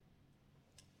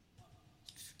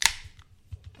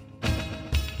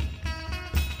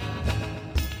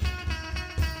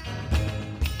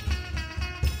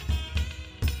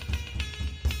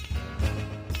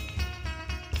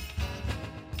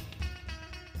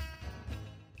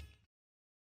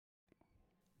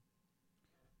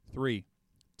3,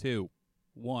 2,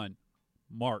 1,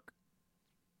 mark.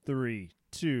 3,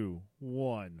 2,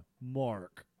 1,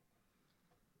 mark.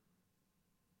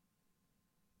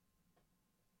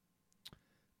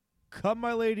 Come,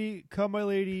 my lady,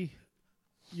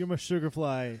 you're my sugar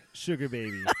fly, sugar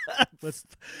baby. Let's,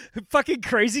 Fucking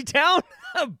Crazy Town?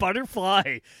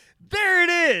 Butterfly. There it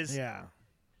is. yeah.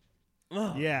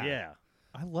 Oh, Yeah. Yeah.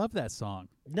 I love that song.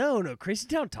 No, Crazy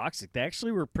Town Toxic. They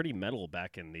actually were pretty metal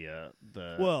back in the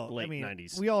Well, late I mean,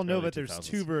 90s. we all know early that there's 2000s.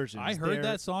 two versions. I heard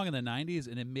that song in the 90s,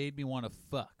 and it made me want to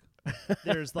fuck.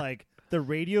 There's like the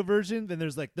radio version, then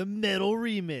there's like the metal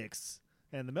remix,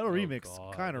 and the metal Oh, remix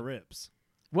God. kind of rips.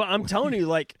 Well, I'm telling you,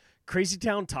 like, Crazy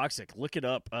Town Toxic, look it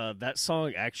up. That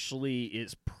song actually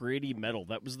is pretty metal.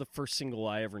 That was the first single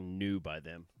I ever knew by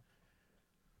them.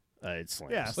 It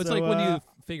slams. Yeah, It's So, like when you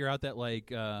figure out that,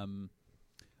 like,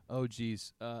 oh,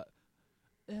 geez.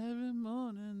 Every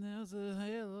morning there's a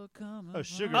halo coming. Oh,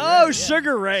 Sugar from- Ray. Oh, Yeah.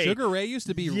 Sugar Ray. Sugar Ray used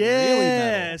to be really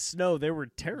Yes. No, they were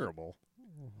terrible.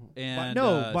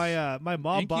 metal. And my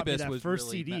mom bought me Incubus that was first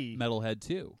really CD. metalhead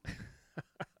too.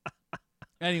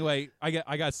 Anyway,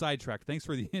 I got sidetracked. Thanks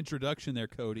for the introduction there,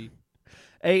 Cody.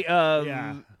 Hey,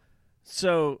 Yeah.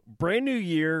 So, brand new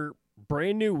year,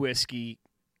 brand new whiskey.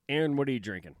 Aaron, what are you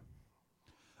drinking?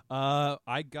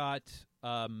 I got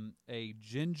a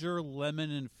ginger lemon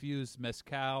infused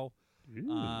mezcal.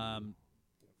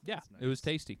 Yeah, it was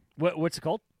tasty. What's it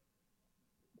called?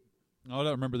 I don't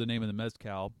remember the name of the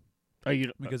mezcal Oh,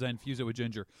 you because I infused it with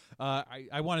ginger.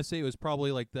 I want to say it was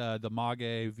probably like the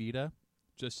Mage Vita,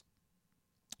 just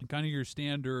kind of your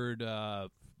standard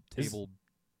table.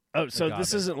 Oh, so this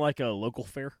agave. isn't like a local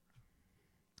fair?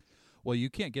 Well, you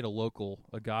can't get a local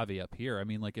agave up here. I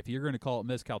mean, like if you're going to call it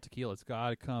mezcal tequila, it's got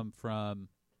to come from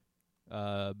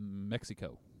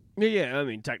Mexico. Yeah, I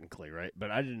mean, technically, right?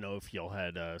 But I didn't know if y'all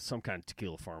had some kind of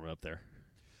tequila farm up there.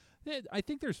 I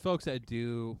think there's folks that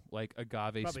do like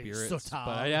agave Probably spirits, Total.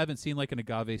 but I haven't seen like an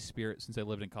agave spirit since I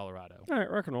lived in Colorado. All right,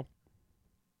 rock and roll.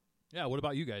 Yeah, what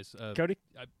about you guys? Cody,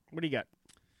 what do you got?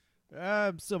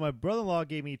 So my brother-in-law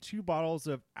gave me 2 bottles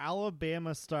of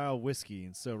Alabama-style whiskey,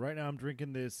 and so right now I'm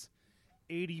drinking this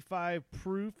 85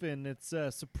 proof, and it's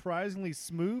surprisingly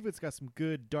smooth. It's got some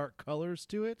good dark colors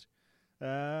to it.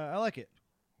 I like it.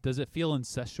 Does it feel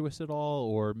incestuous at all,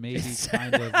 or maybe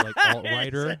kind of like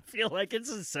alt-righter? I feel like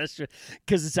it's incestuous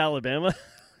because it's Alabama.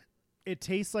 It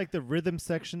tastes like the rhythm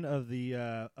section of the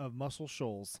of Muscle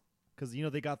Shoals, because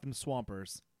they got them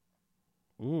swampers.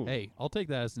 Ooh. Hey, I'll take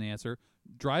that as an answer.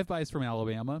 Drive-bys from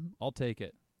Alabama, I'll take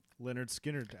it. Leonard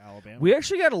Skinner to Alabama. We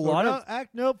actually got a lot of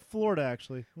nope, Florida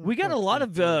actually. we got a lot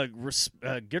of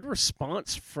good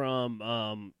response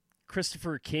from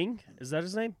Christopher King. Is that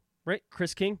his name? Right,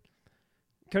 Chris King.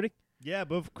 Cody. Yeah,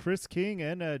 both Chris King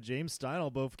and James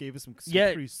Steinel both gave us some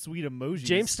Yeah, pretty sweet emojis.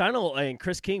 James Steinel and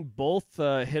Chris King both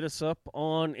hit us up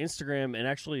on Instagram and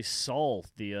actually saw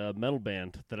the metal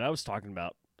band that I was talking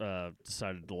about.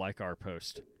 Decided to like our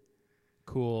post.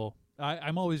 Cool.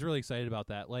 I'm always really excited about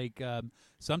that. Like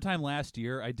sometime last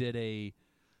year, I did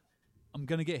I'm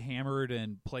going to get hammered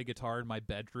and play guitar in my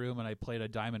bedroom, and I played a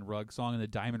Diamond Rug song, and the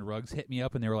Diamond Rugs hit me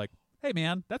up, and they were like, hey,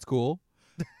 man, that's cool.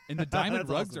 And the Diamond That's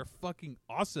Rugs awesome. are fucking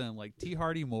awesome. Like T.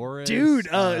 Hardy Morris. Dude,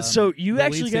 so you the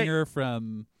actually lead got singer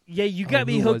from... Yeah, you got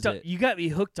me who hooked was on. it? You got me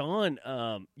hooked on.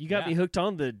 You got me Yeah. hooked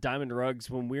on the Diamond Rugs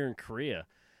when we were in Korea,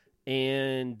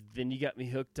 and then you got me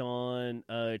hooked on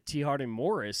T. Harding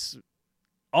Morris.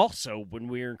 Also, when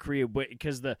we were in Korea,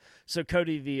 because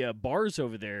Cody, the bars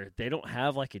over there, they don't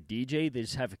have like a DJ. They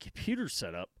just have a computer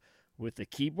set up with a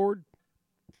keyboard,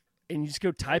 and you just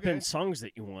go type in songs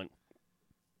that you want.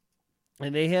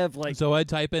 And they have like So I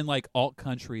type in like alt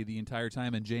country the entire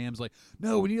time, and JM's like,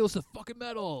 no, we need to listen to fucking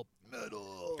metal.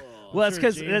 well, that's sure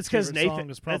because James' favorite Nathan. song is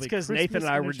That's probably because Nathan Christmas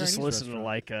and I in a were just Chinese listening to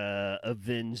restaurant. like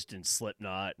Avenged and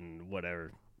Slipknot and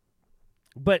whatever.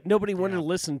 But nobody wanted to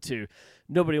listen to.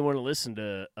 Nobody wanted to listen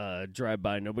to Drive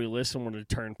By. Nobody wanted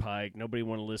to Turnpike. Nobody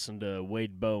wanted to listen to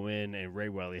Wade Bowen and Ray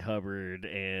Wiley Hubbard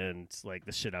and like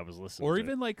the shit I was listening Or to.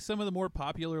 even like some of the more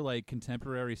popular like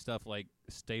contemporary stuff like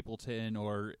Stapleton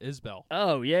or Isbell.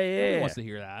 Oh yeah, Nobody yeah. wants to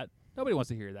hear that. Nobody wants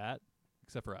to hear that,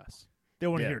 except for us. They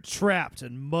want to Yeah. hear Trapped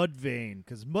and Mudvayne,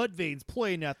 because Mudvayne's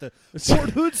playing at the Fort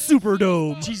Hood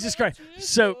Superdome. Jesus Christ.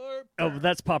 So,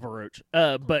 that's Papa Roach.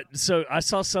 But so I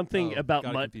saw something Oh, about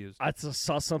got Mud. confused. I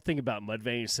saw something about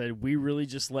Mudvayne. It said we really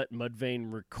just let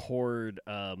Mudvayne record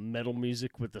metal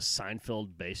music with a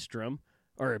Seinfeld bass drum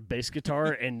or a bass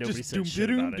guitar, and nobody said shit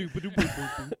about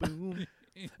it.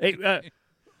 Hey,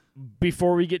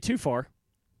 before we get too far.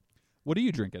 What are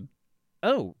you drinking?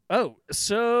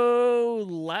 So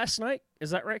last night,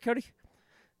 is that right, Cody?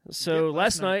 So Yep,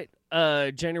 last night,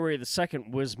 January the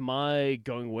 2nd, was my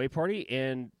going away party,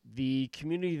 and the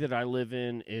community that I live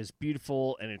in is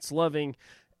beautiful and it's loving,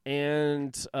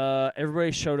 and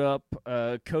everybody showed up.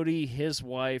 Cody, his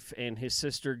wife, and his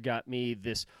sister got me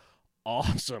this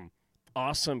awesome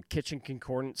kitchen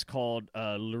concordance called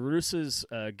Larussa's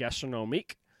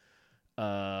Gastronomique.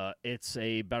 It's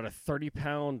about a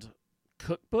 30-pound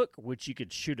cookbook, which you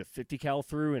could shoot a 50 cal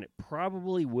through, and it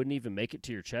probably wouldn't even make it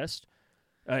to your chest.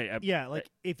 Yeah, like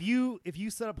if you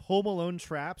set up Home Alone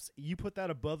traps, you put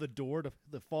that above the door to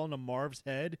fall into Marv's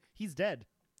head, he's dead.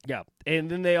 Yeah, and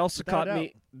then they also Without got a me.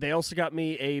 doubt. They also got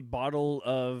me a bottle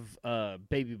of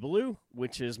Baby Blue,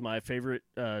 which is my favorite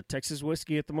Texas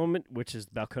whiskey at the moment, which is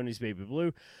Balcones Baby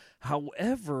Blue.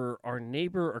 However, our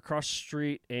neighbor across the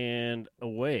street and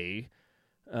away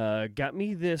got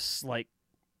me this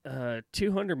 200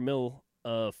 ml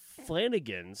of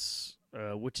Flanagan's,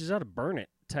 which is out of Burnett,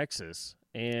 Texas,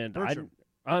 and Bertram.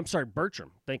 I'm sorry,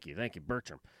 Bertram. Thank you,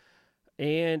 Bertram.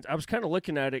 And I was kind of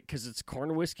looking at it because it's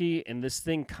corn whiskey, and this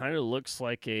thing kind of looks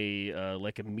like a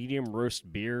medium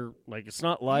roast beer. Like it's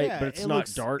not light, Yeah, but it's it not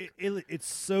looks- dark. It's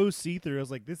so see through. I was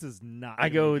like, this is not. I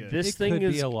gonna go, be good. this It thing could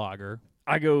is. be a lager.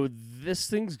 I go, this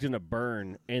thing's gonna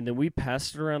burn, and then we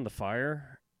passed it around the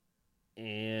fire,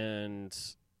 and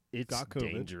it's Got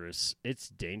COVID. dangerous. It's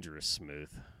dangerous smooth,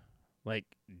 like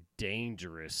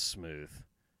dangerous smooth.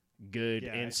 Good.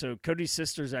 Yeah, And so Cody's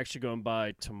sister's actually going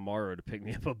by tomorrow to pick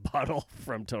me up a bottle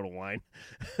from Total Wine.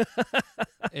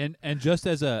 And just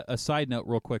as a side note,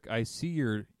 real quick, I see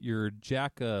your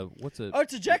Jack. What's it? Oh,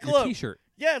 it's a Your jackalope. T-shirt.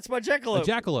 Yeah, it's my jackalope. A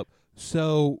jackalope.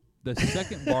 So the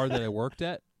second bar that I worked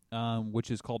at,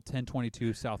 which is called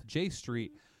 1022 South J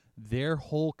Street, their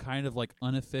whole kind of like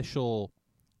unofficial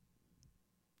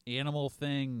animal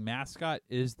thing mascot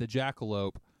is the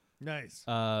jackalope. Nice.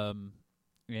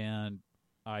 And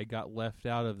I got left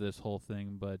out of this whole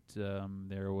thing, but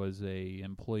there was a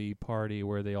employee party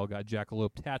where they all got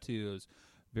jackalope tattoos.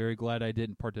 Very glad I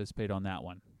didn't participate on that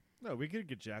one. No, we could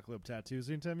get jackalope tattoos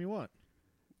anytime you want.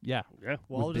 Yeah. Yeah.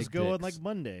 Well, I'll With just big go on dicks. like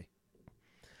Monday.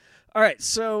 All right,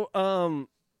 so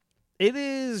it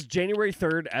is January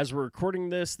 3rd as we're recording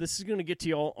this. This is going to get to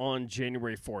y'all on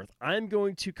January 4th. I'm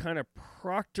going to kind of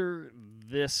proctor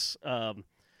this So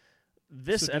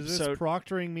does episode. this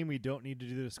proctoring mean we don't need to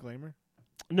do the disclaimer?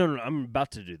 No, I'm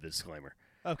about to do the disclaimer.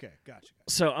 Okay, gotcha.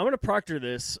 So I'm going to proctor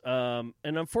this, and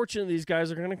unfortunately, these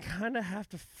guys are going to kind of have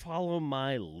to follow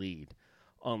my lead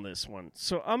on this one.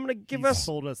 So I'm going to give He's us.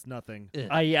 told us nothing.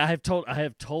 I have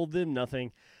told them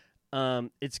nothing.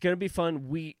 It's going to be fun.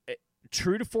 We,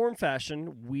 true to form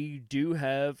fashion, we do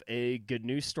have a good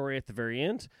news story at the very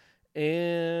end,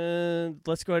 and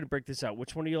let's go ahead and break this out.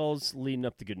 Which one of y'all's leading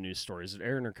up the good news story? Is it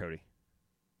Aaron or Cody?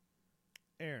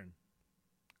 Aaron.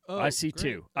 I see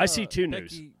two. I see two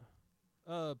news.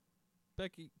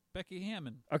 Becky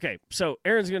Hammond. Okay, so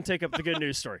Aaron's going to take up the good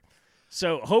news story.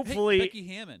 So Hey, hopefully, Becky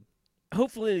Hammond.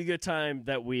 a good time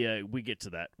that we get to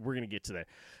that. We're going to get to that.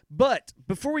 But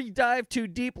before we dive too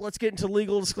deep, let's get into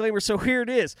legal disclaimer. So here it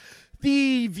is.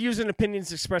 The views and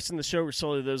opinions expressed in the show are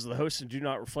solely those of the host and do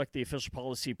not reflect the official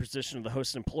policy position of the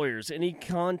host and employers. Any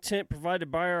content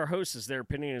provided by our hosts is their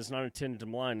opinion and is not intended to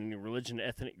malign any religion,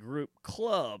 ethnic group,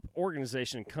 club,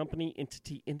 organization, company,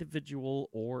 entity, individual,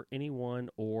 or anyone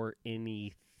or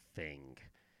anything.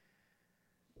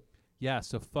 Yeah,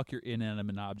 so fuck your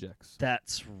inanimate objects.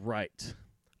 That's right.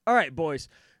 All right, boys.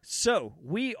 So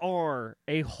we are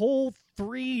a whole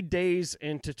 3 days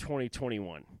into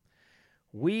 2021.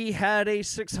 We had a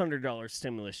 $600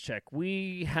 stimulus check.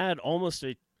 We had almost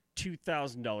a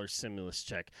 $2,000 stimulus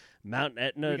check. Mount We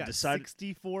Etna got decided.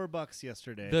 $64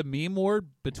 yesterday. The meme war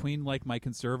between like my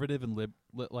conservative and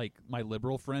like my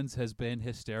liberal friends has been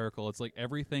hysterical. It's like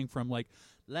everything from like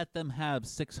let them have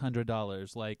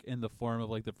 $600 like in the form of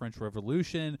like the French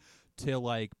Revolution to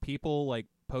like people like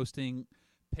posting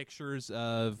pictures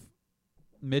of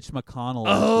Mitch McConnell,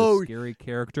 Oh! the scary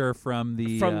character from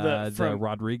the From-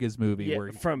 Rodriguez movie, Yeah,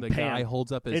 where from the Pan. guy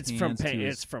holds up his It's from hands Pan. to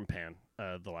his It's from Pan.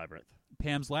 The Labyrinth.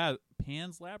 Pan's Labyrinth.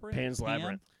 Pan's Pam?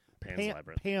 Labyrinth. Pan's Pam,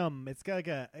 Labyrinth. Pam. It's got like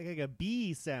a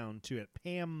B sound to it.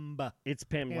 Pam. It's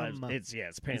Pan. Pam. It's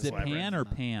Pan's Is it Labyrinth. Pan or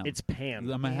Pam? It's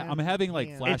Pan. I'm having like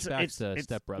Pan. flashbacks to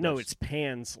Step Brothers. No, it's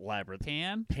Pan's Labyrinth.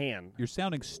 Pan. Pan. You're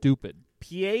sounding stupid.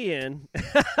 P-A-N.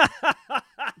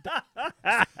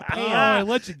 Oh, I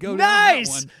let you go down that Nice,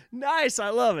 one. nice. I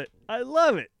love it.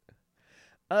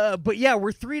 But yeah,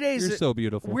 we're 3 days. You're so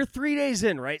beautiful. We're 3 days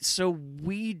in, right? So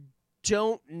we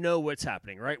don't know what's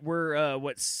happening, right? We're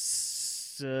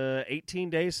 18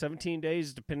 days, 17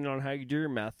 days, depending on how you do your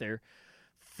math there.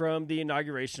 from the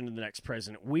inauguration of the next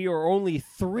president. We are only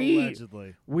three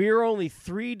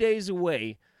Allegedly. days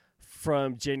away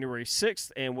from January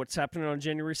 6th. And what's happening on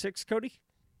January 6th, Cody?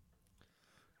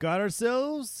 Got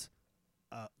ourselves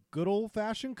a good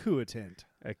old-fashioned coup attempt.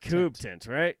 A coup tent,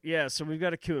 right? Yeah, so we've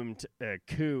got a coup,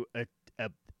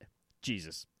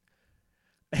 Jesus.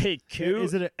 A coup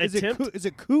Is it attempt? is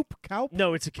it coop? Cowp?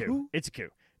 No, it's a coup. Coup? It's a coup.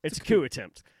 It's a coup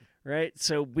attempt, right?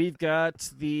 So we've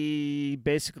got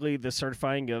basically the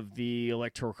certifying of the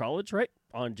Electoral College, right,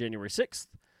 on January 6th.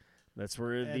 That's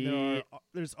where And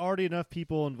there's already enough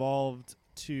people involved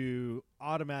to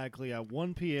automatically at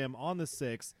 1 p.m. on the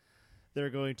 6th, they're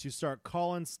going to start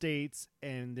calling states,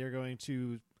 and they're going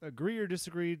to agree or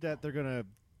disagree that they're going to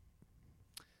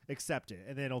accept it.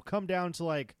 And then it'll come down to,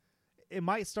 like, it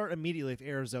might start immediately with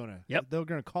Arizona. Yep. They're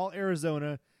going to call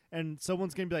Arizona, and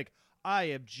someone's going to be like, I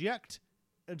object.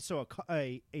 And so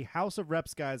a House of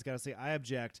Reps guy's got to say, I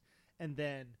object. And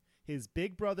then his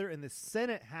big brother in the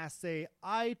Senate has to say,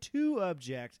 I too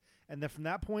object. And then from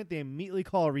that point, they immediately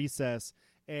call a recess,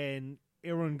 and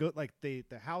everyone go, like, the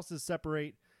houses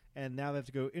separate, and now they have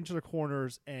to go into their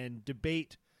corners and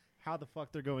debate how the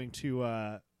fuck they're going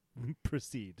to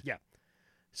proceed. Yeah.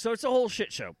 So it's a whole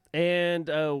shit show. And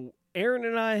Aaron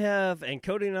and I have, and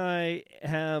Cody and I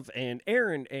have, and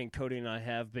Aaron and Cody and I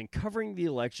have been covering the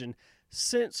election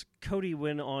since Cody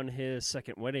went on his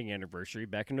second wedding anniversary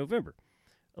back in November,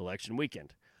 election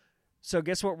weekend. So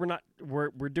guess what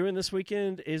we're doing this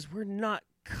weekend is we're not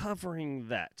covering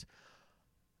that.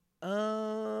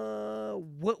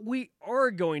 What we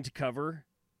are going to cover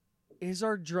is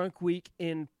our Drunk Week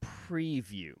in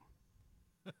preview.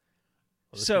 Well,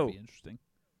 this So- should be interesting.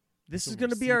 This So is we'll going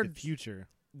to be see our the future.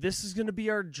 This is going to be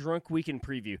our Drunk Week in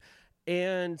preview.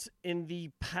 And in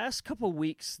the past couple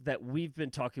weeks that we've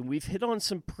been talking, we've hit on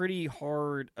some pretty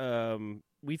hard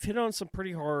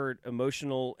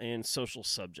emotional and social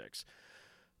subjects.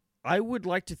 I would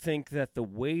like to think that the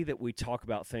way that we talk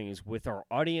about things with our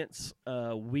audience,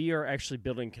 we are actually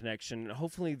building connection, and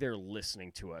hopefully they're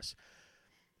listening to us.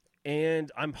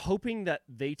 And I'm hoping that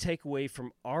they take away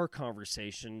from our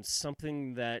conversation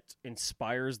something that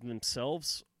inspires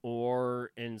themselves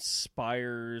or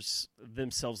inspires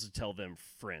themselves to tell them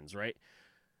friends, right?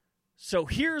 So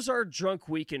here's our Drunk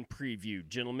Weekend preview,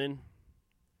 gentlemen.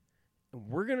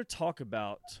 We're going to talk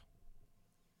about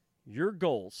your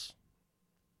goals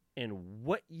and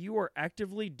what you are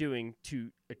actively doing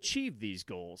to achieve these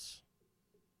goals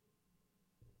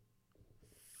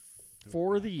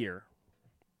for the year.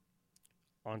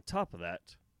 On top of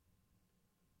that,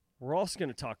 we're also going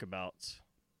to talk about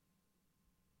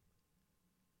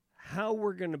how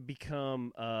we're going to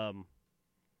become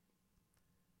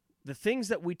the things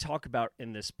that we talk about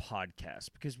in this podcast,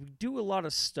 because we do a lot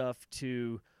of stuff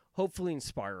to hopefully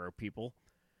inspire our people,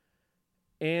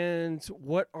 and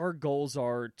what our goals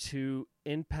are to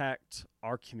impact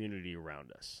our community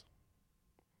around us.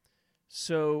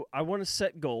 So I want to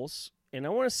set goals, and I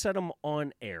want to set them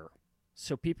on air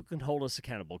so people can hold us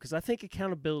accountable, because I think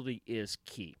accountability is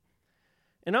key.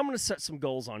 And I'm going to set some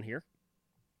goals on here,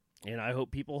 and I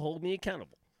hope people hold me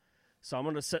accountable. So I'm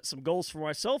going to set some goals for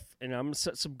myself, and I'm going to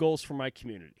set some goals for my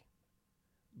community.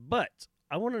 But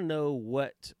I want to know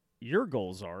what your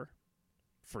goals are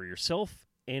for yourself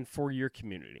and for your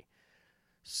community.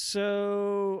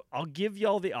 So I'll give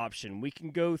y'all the option. We can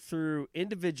go through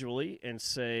individually and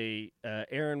say,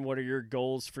 Aaron, what are your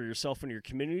goals for yourself and your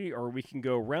community? Or we can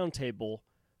go round table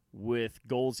with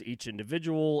goals each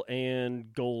individual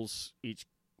and goals each,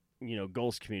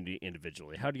 goals community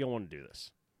individually. How do y'all want to do this?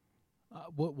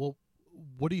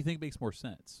 What do you think makes more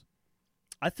sense?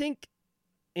 I think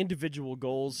individual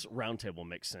goals round table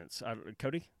makes sense.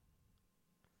 Cody?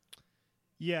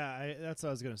 Yeah, that's what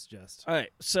I was going to suggest. All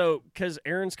right, so because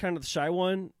Aaron's kind of the shy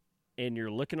one, and you're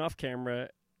looking off camera,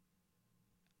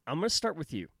 I'm going to start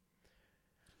with you.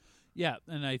 Yeah,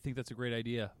 and I think that's a great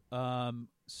idea.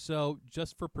 So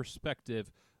just for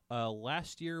perspective,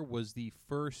 last year was the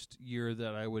first year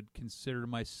that I would consider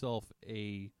myself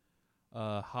a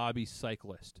hobby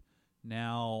cyclist.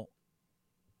 Now,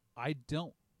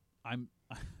 I'm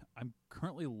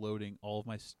currently loading all of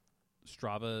my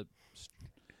Strava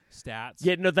stats.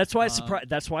 Yeah, no, that's why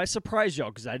that's why I surprised y'all,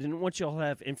 because I didn't want y'all to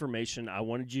have information. I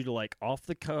wanted you to, off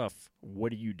the cuff,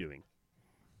 what are you doing?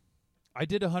 I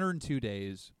did 102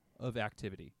 days of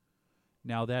activity.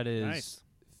 Now that is Nice.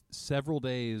 several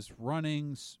days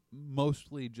running,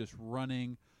 mostly just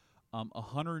running,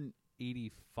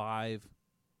 185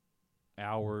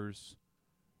 hours,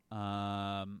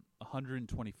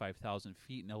 125,000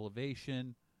 feet in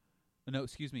elevation. No,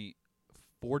 excuse me,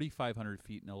 4,500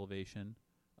 feet in elevation.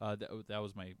 That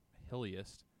was my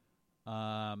hilliest.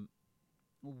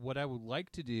 What I would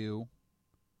like to do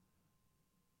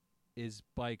is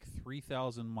bike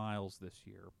 3,000 miles this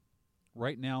year.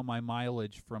 Right now, my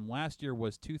mileage from last year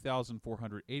was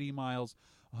 2,480 miles,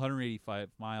 185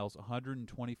 miles,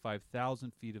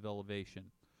 125,000 feet of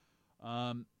elevation.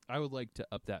 I would like to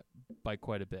up that by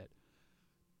quite a bit.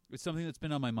 It's something that's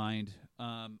been on my mind.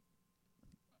 I'm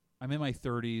in my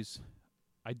 30s.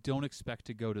 I don't expect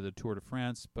to go to the Tour de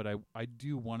France, but I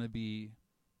do want to be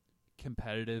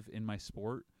competitive in my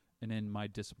sport and in my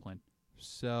discipline.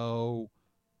 So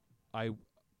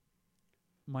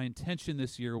my intention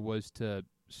this year was to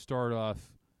start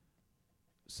off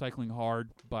cycling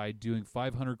hard by doing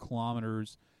 500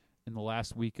 kilometers in the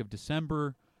last week of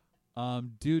December,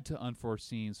 due to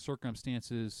unforeseen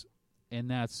circumstances, and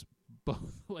that's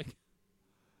both like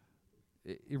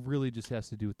it really just has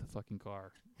to do with the fucking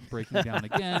car breaking down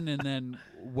again, and then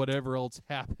whatever else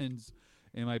happens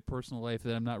in my personal life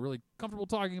that I'm not really comfortable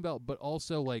talking about, but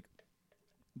also like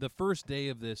the first day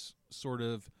of this sort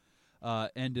of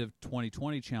end of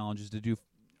 2020 challenge is to do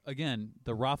again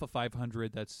the Rafa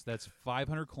 500. That's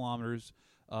 500 kilometers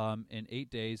in 8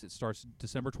 days. It starts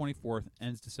December 24th,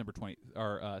 ends December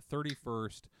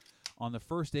 31st. On the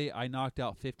first day, I knocked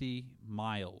out 50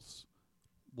 miles.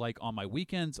 Like on my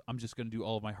weekends, I'm just going to do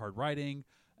all of my hard riding,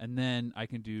 and then I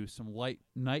can do some light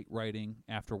night riding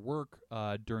after work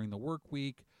during the work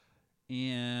week.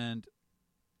 And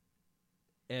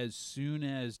as soon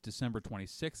as December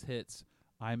 26th hits,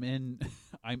 I'm in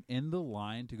the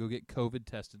line to go get COVID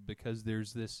tested, because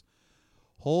there's this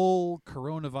whole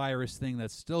coronavirus thing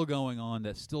that's still going on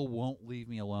that still won't leave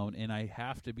me alone, and I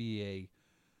have to be a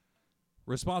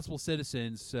responsible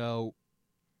citizen. So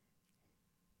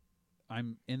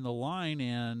I'm in the line,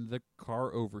 and the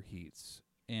car overheats,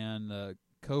 and the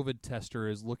COVID tester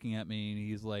is looking at me, and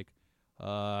he's like,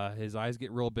 his eyes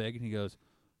get real big, and he goes,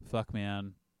 "Fuck,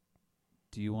 man,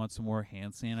 do you want some more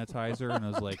hand sanitizer?" And I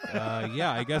was like,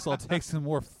 yeah, I guess I'll take some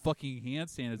more fucking hand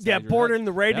sanitizer. Yeah, pour it in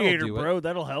the radiator, do it. bro.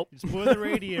 That'll help. Just pour the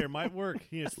radiator. Might work.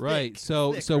 It's Right. thick.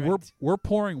 So Thick, so right? we're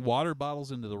pouring water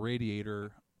bottles into the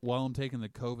radiator while I'm taking the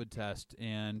COVID test,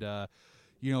 and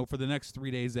for the next 3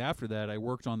 days after that, I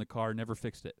worked on the car, never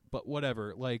fixed it. But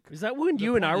whatever. Like, Is that when the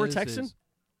you and I point were is- texting? is-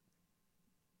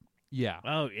 yeah.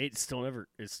 Oh, it's still never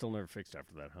fixed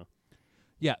after that, huh?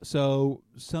 Yeah, so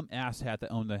some asshat that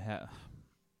owned the hat.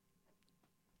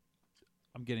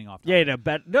 I'm getting off topic. Yeah,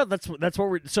 no, that's what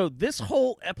we're. So this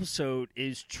whole episode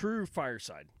is true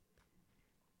fireside.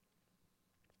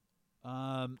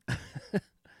 Yeah.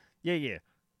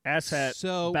 Asshat,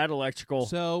 So bad electrical.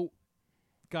 So,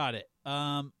 got it.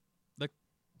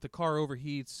 The car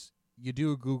overheats. You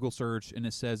do a Google search, and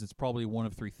it says it's probably one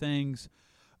of three things.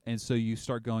 And so you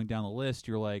start going down the list.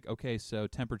 You're like, okay, so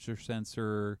temperature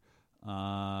sensor.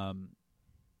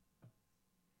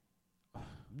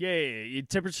 Yeah,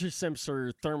 temperature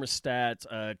sensor,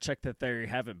 thermostat. Check that they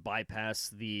haven't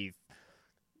bypassed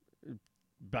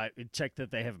check that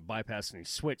they haven't bypassed any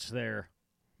switch there.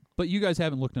 But you guys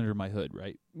haven't looked under my hood,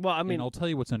 right? Well, I mean, and I'll tell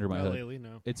you what's under my Not hood. lately,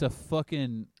 no. It's a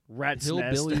fucking rat's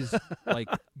nest. hillbilly's like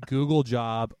Google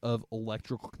job of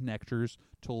electrical connectors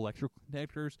to electrical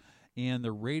connectors, and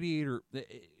the radiator.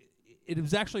 It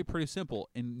was actually pretty simple,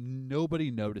 and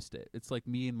nobody noticed it. It's like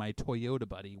me and my Toyota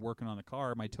buddy working on the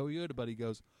car. My Toyota buddy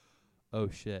goes, "Oh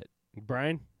shit,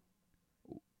 Brian."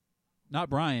 Not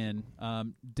Brian.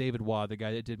 David Waugh, the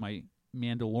guy that did my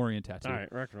Mandalorian tattoo. All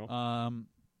right, rock and roll.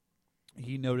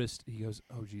 He noticed. He goes,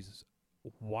 "Oh Jesus,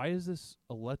 why is this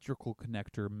electrical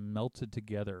connector melted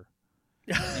together?"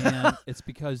 And it's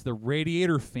because the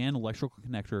radiator fan electrical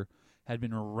connector had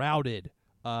been routed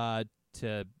to,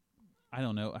 I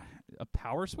don't know, a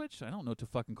power switch. I don't know what to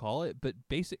fucking call it, but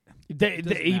He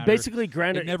matter. basically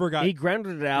grounded. It never got. He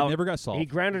grounded it out. It never got solved. He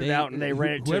grounded it out, and they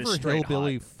ran it to a whoever straight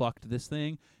hillbilly hot. fucked this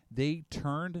thing. They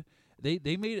turned.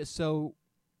 They made it so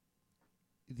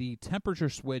the temperature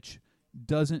switch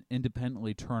doesn't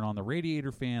independently turn on the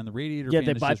radiator fan. The radiator fan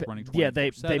is just running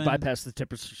 24/7. they bypassed the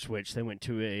temperature switch. They went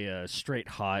to a straight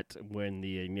hot when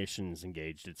the ignition is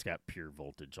engaged. It's got pure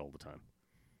voltage all the time.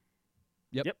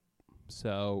 Yep.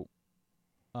 So,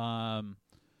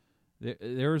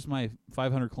 there's my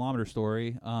 500 kilometer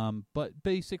story. But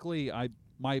basically,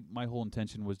 my whole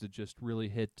intention was to just really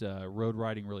hit road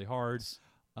riding really hard.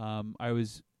 I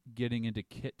was getting into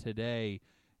kit today,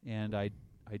 and I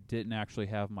didn't actually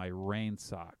have my rain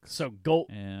socks. So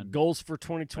and goals for I did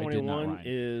not 2021 ride.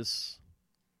 is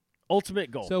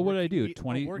ultimate goal. So what did I do?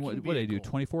 Working What did I do?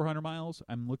 vehicle. 2,400 miles.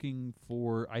 I'm looking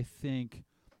for. I think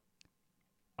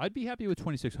I'd be happy with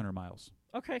 2,600 miles.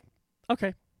 Okay.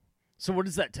 So what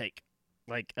does that take?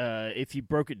 Like, if you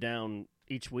broke it down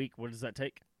each week, what does that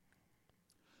take?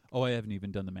 Oh, I haven't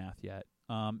even done the math yet.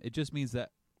 It just means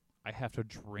that I have to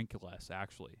drink less,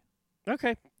 actually.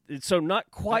 Okay. So not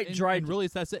quite dry. And really,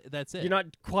 that's it. That's it. You're not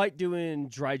quite doing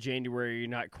dry January. You're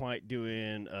not quite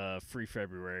doing free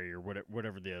February or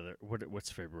whatever the other. What's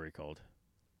February called?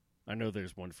 I know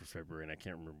there's one for February, and I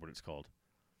can't remember what it's called.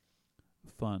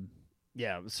 Fun.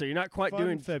 Yeah, so you're not quite Fun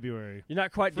doing February. You're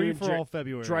not quite Free doing for all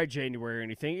February. dry January or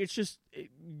anything. It's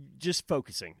just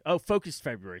focusing. Oh, focused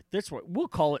February. That's what we'll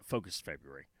call it. Focused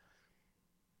February.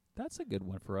 That's a good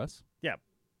one for us. Yeah.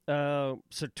 So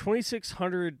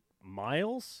 2,600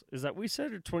 miles. Is that what we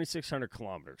said, or 2,600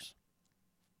 kilometers?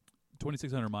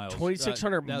 2,600 miles.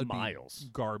 2,600 that would be miles.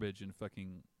 garbage in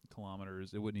fucking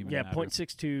kilometers. It wouldn't even Yeah, matter.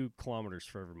 0.62 kilometers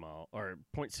for every mile, or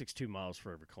 0.62 miles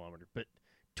for every kilometer. But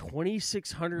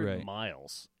 2,600 Right.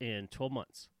 miles in 12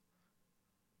 months.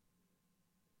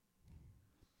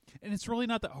 And it's really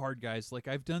not that hard, guys. Like,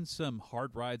 I've done some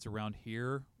hard rides around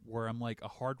here where I'm like, a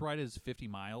hard ride is 50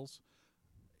 miles.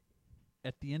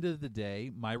 At the end of the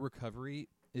day, my recovery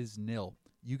is nil.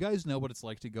 You guys know what it's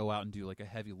like to go out and do like a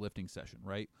heavy lifting session,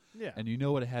 right? Yeah. And you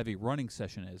know what a heavy running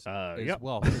session is as Yep.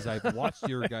 well, because I've watched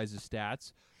your guys'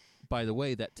 stats. By the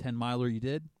way, that 10-miler you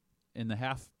did in the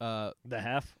half The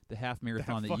half.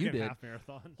 marathon that you fucking did, half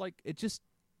marathon. like, it just,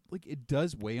 like, it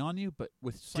does weigh on you, but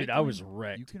with cycling, Dude, I was you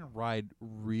wrecked. can ride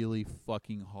really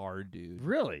fucking hard, dude.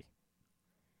 Really?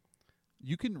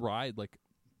 You can ride like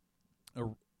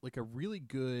a really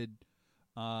good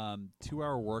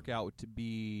 2-hour workout to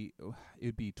be, it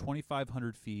would be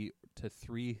 2,500 feet to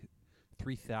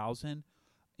 3,000,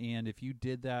 and if you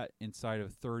did that inside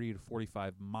of 30 to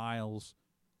 45 miles,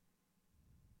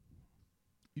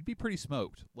 you'd be pretty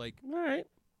smoked. Like, All right.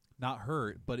 not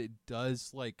hurt, but it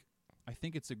does, like, I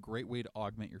think it's a great way to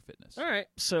augment your fitness. All right.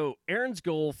 So Aaron's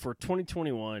goal for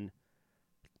 2021,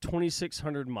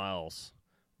 2,600 miles,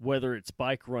 whether it's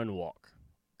bike, run, walk.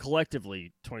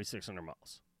 Collectively, 2,600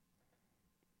 miles.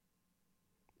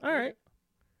 All right.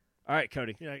 All right,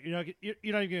 Cody. Yeah, you're not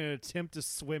even going to attempt to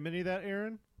swim any of that,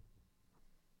 Aaron?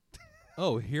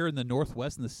 Oh, here in the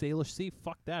Northwest in the Salish Sea,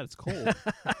 fuck that, it's cold.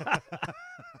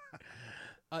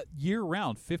 Year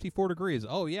round, 54 degrees.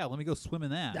 Oh yeah, let me go swim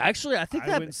in that. Actually, I think I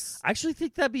that wouldn't s- I actually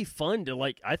think that'd be fun to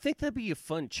like. I think that'd be a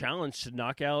fun challenge to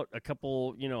knock out a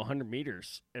couple, 100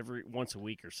 meters every once a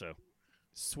week or so.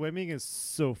 Swimming is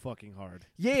so fucking hard.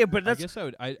 Yeah, but I that's guess I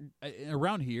would. I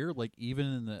around here, like even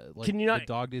in the Can you not- the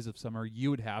dog days of summer, you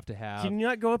would have to have. Can you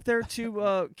not go up there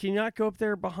to? Can you not go up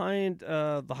there behind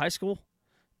the high school,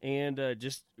 and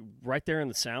just right there in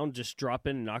the sound, just drop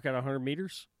in and knock out 100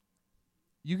 meters?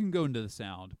 You can go into the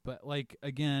sound, but like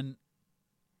again,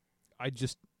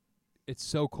 it's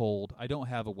so cold. I don't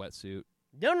have a wetsuit.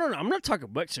 No. I'm not talking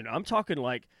wetsuit. I'm talking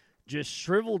like just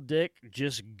shriveled dick.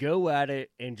 Just go at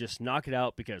it and just knock it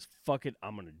out because fuck it,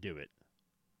 I'm gonna do it.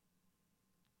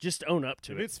 Just own up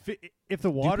to If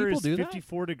the water people is do that?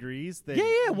 54 degrees, then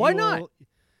Yeah, why you not? will-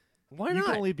 Why you not?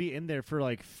 can only be in there for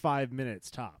like 5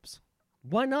 minutes tops.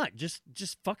 Why not? Just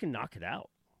fucking knock it out.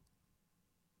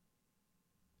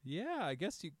 Yeah, I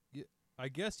guess you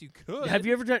could. Have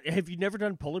you never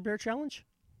done polar bear challenge?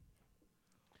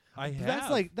 I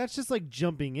have. That's just like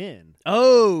jumping in.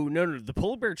 Oh, no. The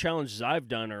polar bear challenges I've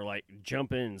done are like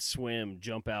jump in, swim,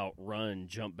 jump out, run,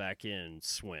 jump back in,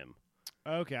 swim.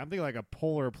 Okay, I'm thinking like a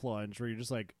polar plunge where you're just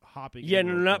like hopping. Yeah, in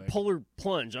no, real not quick. polar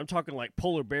plunge. I'm talking like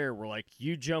polar bear where like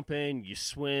you jump in, you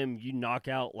swim, you knock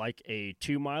out like a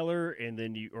 2-miler and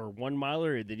then or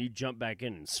 1-miler and then you jump back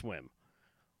in and swim.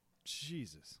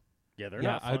 Jesus. Yeah, they're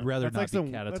Yeah, not fun. I'd rather That's not like be some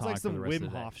catatonic that's like for some the rest Wim of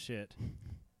the day. Hof shit.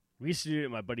 We used to do it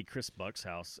at my buddy Chris Buck's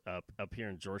house up here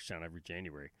in Georgetown every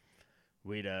January.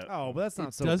 We'd Oh, but that's not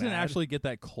It so doesn't bad. actually get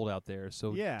that cold out there,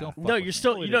 so Yeah. don't. Fuck no, with you're me.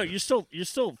 still Totally you're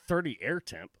still 30 air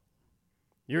temp.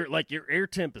 Your air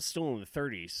temp is still in the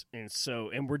 30s,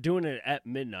 and we're doing it at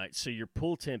midnight, so your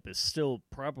pool temp is still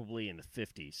probably in the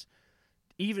 50s,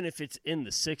 even if it's in the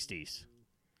 60s.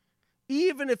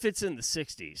 Even if it's in the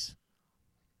 60s,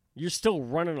 you're still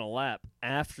running a lap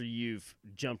after you've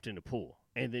jumped in a pool,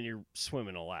 and then you're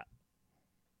swimming a lap.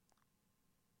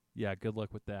 Yeah, good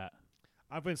luck with that.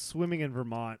 I've been swimming in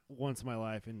Vermont once in my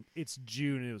life, and it's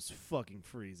June, and it was fucking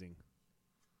freezing.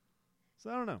 So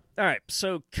I don't know. All right,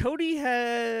 so Cody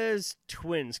has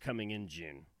twins coming in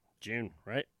June. June,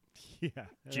 right? Yeah,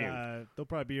 June. they'll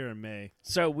probably be here in May.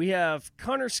 So we have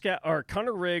Connor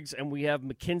Riggs and we have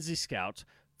Mackenzie Scout,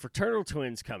 fraternal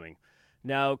twins coming.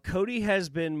 Now Cody has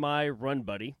been my run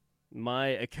buddy, my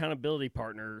accountability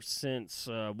partner since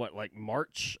like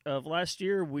March of last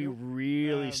year. We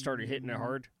really started hitting it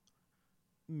hard.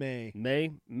 May.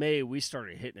 May we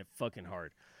started hitting it fucking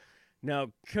hard.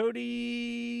 Now,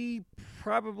 Cody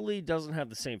probably doesn't have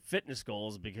the same fitness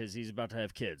goals because he's about to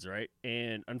have kids, right?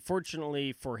 And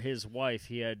unfortunately for his wife,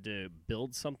 he had to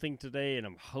build something today, and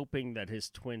I'm hoping that his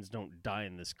twins don't die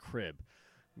in this crib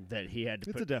that he had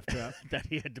to It's a death trap. that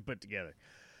he had to put together.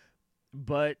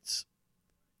 But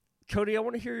Cody, I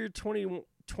want to hear your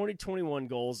 2021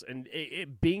 goals, and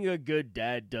being a good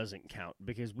dad doesn't count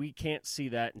because we can't see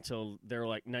that until they're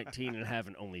like 19 and have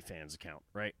an OnlyFans account,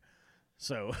 right?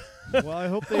 So, Well, I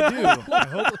hope they do.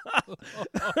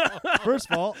 First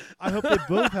of all, I hope they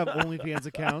both have OnlyFans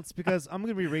accounts because I'm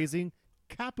going to be raising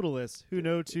capitalists who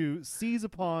know to seize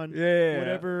upon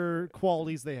whatever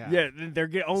qualities they have. yeah, they're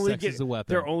Sex is a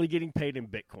weapon. they're only getting paid in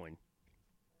Bitcoin.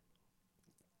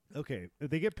 Okay, if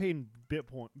they get paid in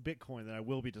Bitcoin, then I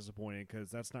will be disappointed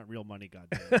because that's not real money,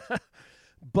 goddamn.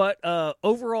 But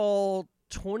overall,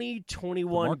 The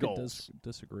 2021 market goals. does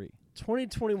disagree.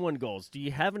 2021 goals. Do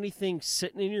you have anything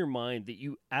sitting in your mind that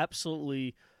you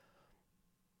absolutely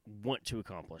want to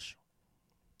accomplish?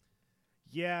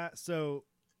 Yeah, so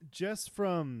just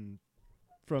from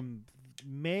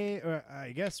May, or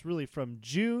I guess really from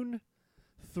June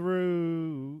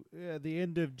through the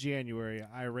end of January,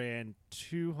 I ran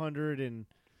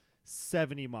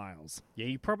 270 miles Yeah,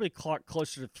 you probably clocked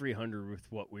closer to 300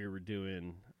 with what we were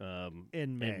doing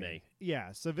in May. May.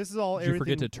 Yeah, so this is all Did you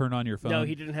everything. forget to turn on your phone? No,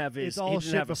 he didn't have his. It's all he didn't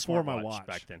shit have a before my smartwatch watch.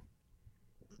 back then.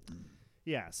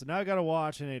 Yeah, so now I got to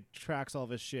watch and it tracks all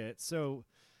this shit. So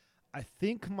I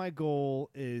think my goal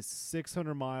is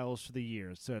 600 miles for the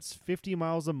year. So it's 50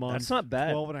 miles a month. That's not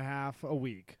bad. 12 and a half a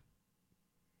week.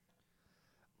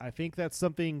 I think that's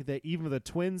something that even with the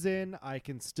twins in, I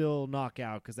can still knock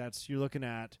out because you're looking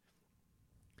at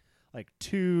like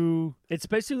 2 It's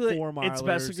basically 4 milers it's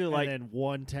basically like and then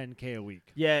 1 10K a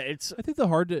week. yeah, it's I think the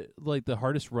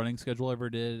hardest running schedule I ever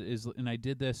did is, and I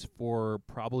did this for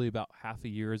probably about half a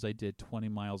year, is I did 20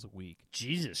 miles a week.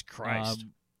 Jesus Christ.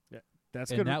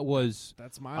 That's And good. that was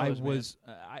That's mileage.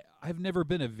 I've never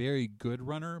been a very good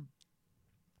runner,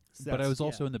 but I was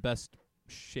also in the best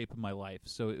shape of my life,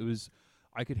 so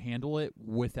I could handle it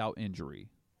without injury.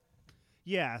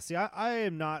 Yeah, see, I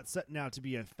am not setting out to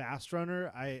be a fast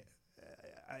runner.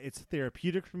 It's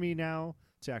therapeutic for me now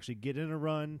to actually get in a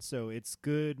run, so it's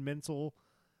good mental.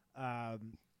 I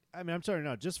mean, I'm sorry,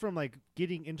 no, just from like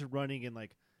getting into running and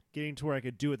like getting to where I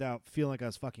could do it without feeling like I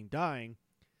was fucking dying.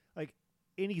 Like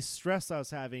any stress I was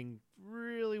having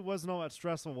really wasn't all that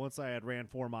stressful once I had ran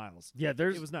 4 miles. Yeah,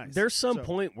 it was nice. There's some So-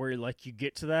 point where like you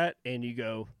get to that and you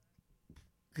go,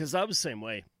 because I was the same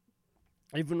way.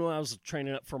 Even when I was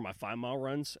training up for my 5-mile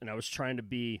runs and I was trying to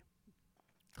be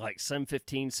like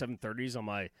 7:15, 7:30s on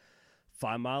my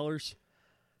 5-milers,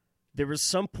 there was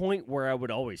some point where I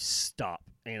would always stop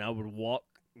and I would walk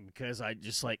because I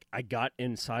just like I got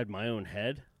inside my own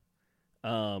head.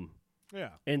 Yeah.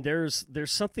 And there's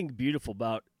something beautiful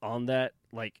about on that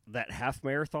like that half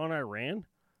marathon I ran.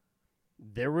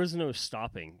 There was no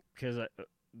stopping because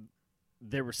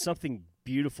there was something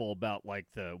beautiful about like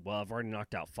I've already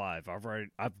knocked out 5.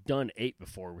 I've done 8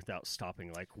 before without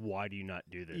stopping. Like, why do you not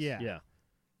do this? Yeah.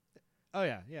 Oh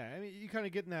yeah, yeah. I mean, you kind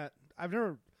of get in that. I've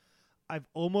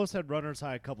almost had runner's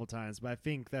high a couple times, but I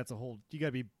think that's you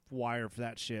gotta be wired for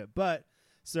that shit. But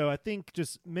so I think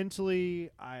just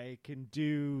mentally, I can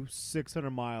do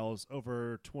 600 miles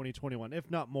over 2021,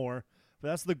 if not more. But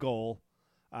that's the goal.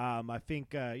 I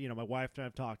think my wife and I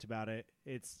have talked about it.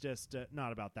 It's just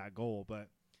not about that goal, but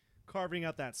carving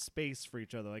out that space for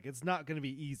each other. Like it's not going to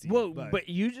be easy. Well, but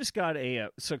you just got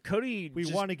so Cody.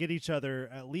 We want to get each other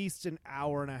at least an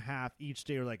hour and a half each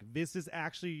day. We're like, this is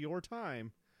actually your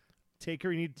time. Take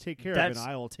care. You need to take care of it. And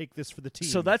I will take this for the team.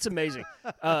 So that's amazing.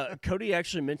 Cody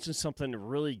actually mentioned something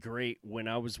really great when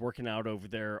I was working out over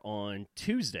there on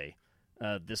Tuesday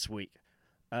this week.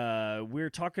 We were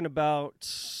talking about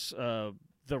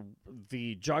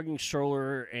the jogging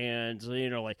stroller and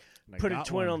like put a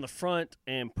twin on the front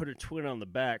and put a twin on the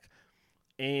back.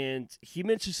 And he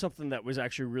mentioned something that was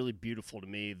actually really beautiful to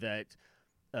me that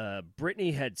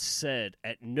Brittany had said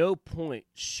at no point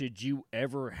should you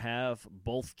ever have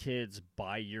both kids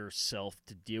by yourself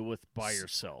to deal with by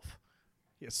yourself.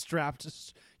 Yeah, strapped.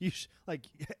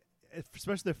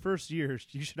 Especially the first year,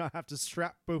 you should not have to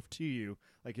strap both to you.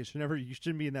 Like you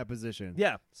shouldn't be in that position.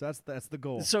 Yeah. So that's the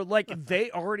goal. So like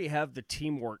they already have the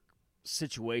teamwork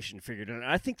situation figured out. And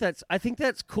I think that's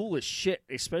cool as shit,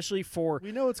 especially for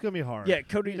we know it's gonna be hard. Yeah,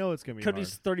 Cody. We know it's gonna be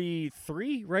Cody's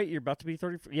 33, right? You're about to be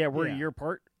 34. Yeah, we're a year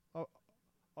apart.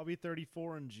 I'll be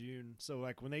 34 in June. So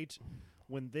like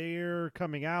when they're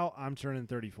coming out, I'm turning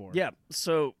 34. Yeah.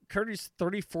 So Cody's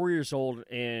 34 years old,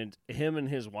 and him and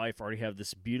his wife already have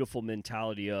this beautiful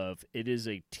mentality of it is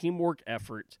a teamwork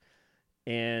effort.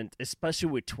 And especially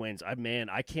with twins, I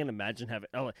can't imagine having.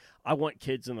 I want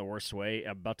kids in the worst way.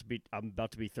 I'm about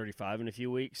to be 35 in a few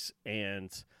weeks,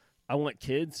 and I want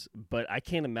kids, but I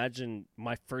can't imagine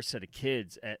my first set of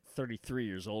kids at 33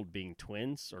 years old being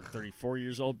twins or 34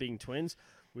 years old being twins.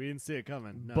 We didn't see it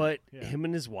coming. No. But Yeah. him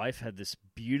and his wife had this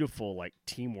beautiful like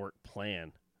teamwork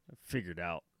plan figured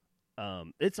out.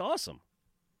 It's awesome.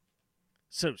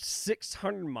 So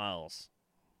 600 miles.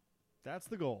 That's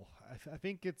the goal. I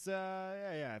think it's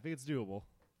I think it's doable.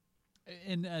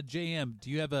 And JM, do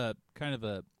you have a kind of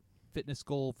a fitness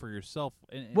goal for yourself?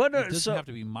 And Well, no, it doesn't so- have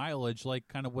to be mileage. Like,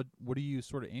 kind of what are you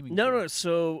sort of aiming? No, for? no.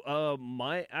 So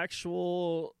my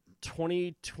actual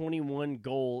 2021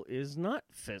 goal is not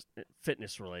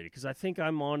fitness related because I think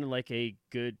I'm on like a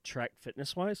good track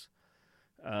fitness wise.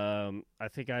 I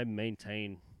think I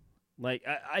maintain, like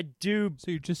I do.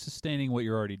 So you're just sustaining what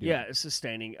you're already doing. Yeah,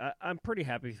 sustaining. I'm pretty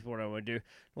happy with what I want to do.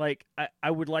 Like, I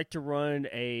would like to run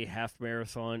a half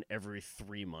marathon every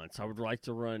 3 months. I would like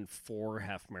to run 4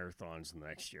 half marathons the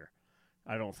next year.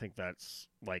 I don't think that's,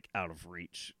 like, out of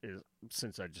reach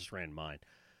since I just ran mine.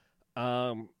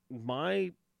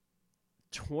 My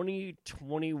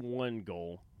 2021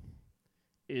 goal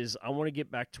is I want to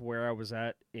get back to where I was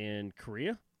at in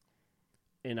Korea,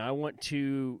 and I want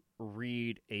to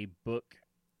read a book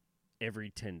every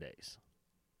 10 days.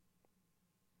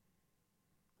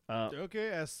 Okay,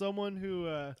 as someone who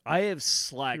I have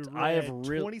slacked. who I have read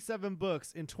really, 27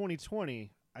 books in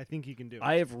 2020, I think you can do it.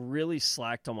 I have really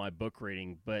slacked on my book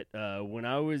reading. But when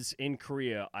I was in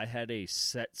Korea, I had a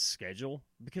set schedule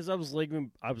because I was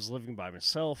living by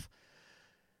myself,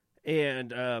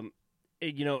 and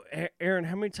you know, Aaron,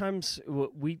 how many times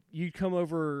you'd come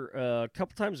over a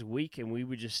couple times a week, and we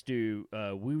would just do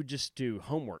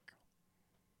homework,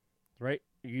 right?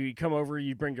 You come over,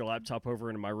 you bring your laptop over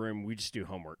into my room, we just do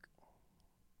homework.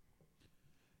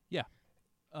 Yeah.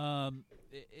 And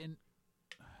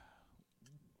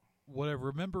what I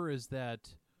remember is that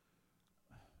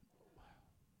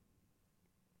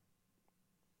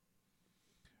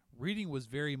reading was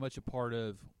very much a part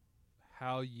of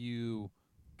how you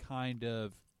kind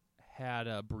of had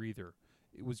a breather.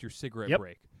 It was your cigarette Yep.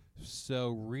 break. So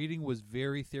reading was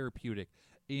very therapeutic.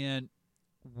 And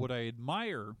what I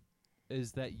admire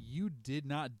is that you did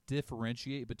not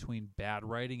differentiate between bad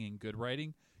writing and good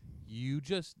writing. You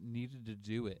just needed to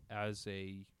do it as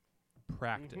a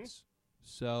practice.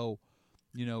 So,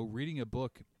 you know, reading a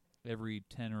book every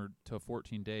 10 or to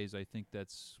 14 days, I think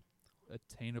that's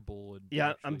attainable. And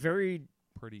Yeah, I'm actually very.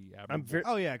 pretty admirable. I'm very.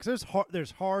 Oh yeah, because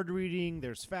there's hard reading,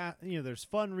 there's there's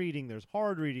fun reading, there's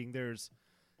hard reading,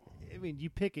 I mean, you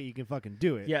pick it, you can fucking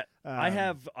do it. Yeah, I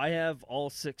Um, have all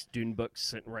 6 Dune books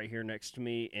sitting right here next to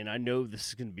me, and I know this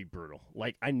is going to be brutal.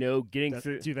 Like I know getting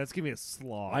through. Dude, that's gonna be a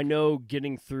slog. I know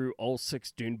getting through all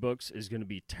 6 Dune books is going to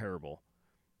be terrible.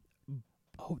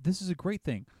 Oh, this is a great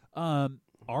thing.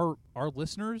 Our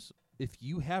listeners, if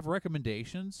you have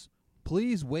recommendations,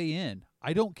 please weigh in.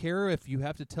 I don't care if you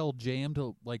have to tell JM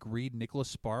to like read Nicholas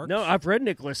Sparks. No, I've read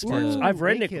Nicholas Sparks. Ooh, I've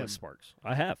read make Nicholas him. Sparks.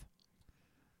 I have.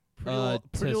 Pretty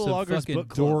to Little some Liars fucking book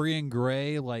club. Dorian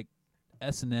Gray like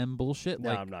S&M bullshit. No,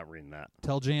 like I'm not reading that.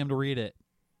 tell JM to read it.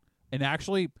 And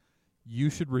actually, you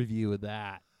should review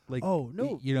that. Like, Oh,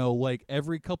 no. you know, like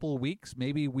every couple of weeks,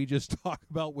 maybe we just talk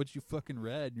about what you fucking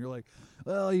read, and you're like,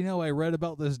 well, you know, I read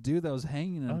about this dude that was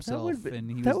hanging himself, and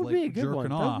he was like be a good jerking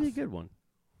one. off. That would be a good one.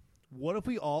 What if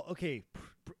we all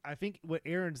I think what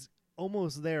Aaron's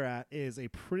almost there at is a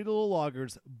Pretty Little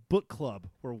Loggers book club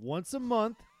where once a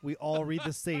month we all read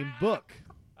the same book.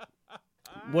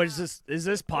 What is this? Is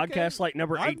this podcast like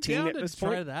number I'm 18 down at to this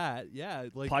try point? that. Yeah,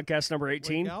 like Podcast number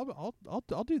 18. like,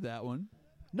 I'll do that one.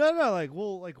 No, like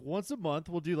we'll like once a month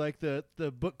we'll do like the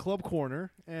book club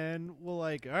corner and we'll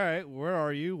like, all right, where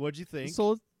are you? What'd you think?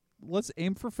 So let's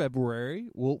aim for February.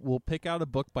 We'll pick out a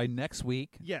book by next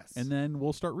week, yes. and then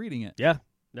we'll start reading it. Yeah,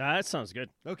 nah, that sounds good.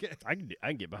 okay. I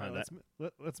can get behind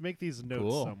that. Let's make these notes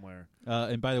Cool. somewhere.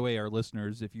 And by the way, our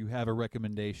listeners, if you have a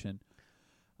recommendation,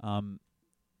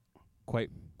 quite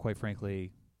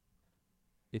frankly,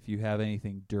 if you have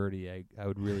anything dirty, I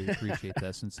would really appreciate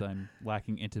that since I'm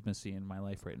lacking intimacy in my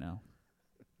life right now.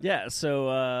 Yeah. So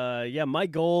my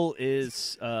goal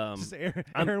is Just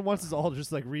Aaron wants us all to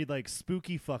just like read like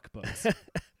spooky fuck books.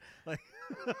 like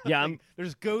yeah, like,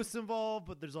 there's ghosts involved,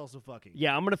 but there's also fucking.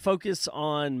 Yeah, I'm going to focus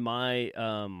on my.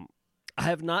 I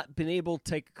have not been able to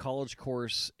take a college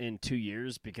course in 2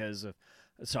 years because of.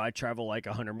 So I travel like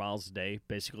 100 miles a day,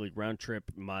 basically round trip.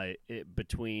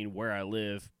 Between where I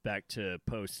live back to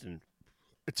Post, and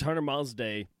it's 100 miles a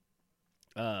day.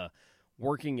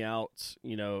 Working out,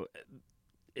 you know,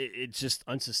 it's just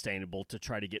unsustainable to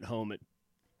try to get home at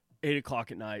 8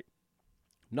 o'clock at night,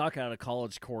 knock out a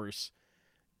college course,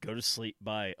 go to sleep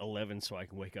by 11 so I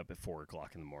can wake up at 4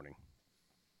 o'clock in the morning.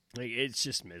 Like, it's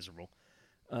just miserable.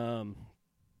 I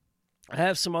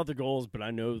have some other goals, but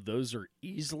I know those are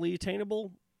easily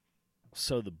attainable.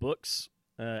 So the books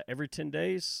every 10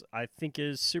 days, I think,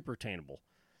 is super attainable.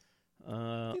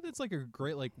 I think that's like a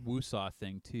great like woo-saw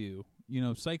thing too.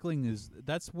 Cycling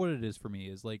that's what it is for me.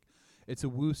 Is like it's a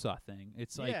woo-saw thing.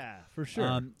 It's like yeah, for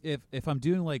sure. If I'm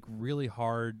doing like really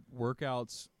hard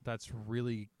workouts, that's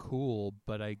really cool.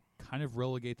 But I kind of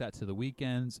relegate that to the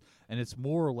weekends, and it's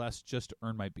more or less just to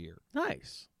earn my beer.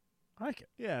 Nice. I like it.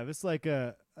 Yeah, it's like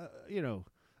a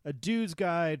dude's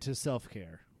guide to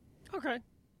self-care. Okay.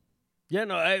 Yeah,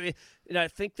 no, I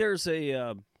think there's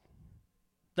a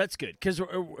that's good because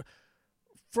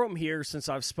from here, since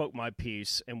I've spoke my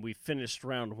piece and we finished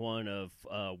round one of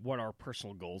what our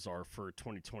personal goals are for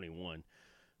 2021,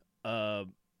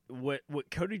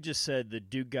 what Cody just said, the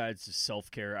dude guides to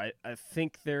self-care, I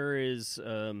think there is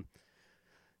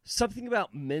something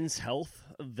about men's health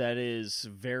that is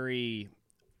very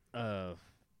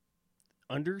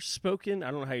underspoken.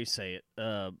 I don't know how you say it.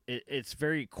 It's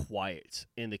very quiet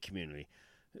in the community.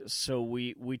 So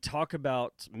we talk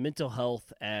about mental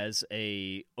health as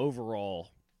a overall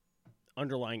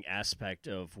underlying aspect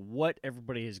of what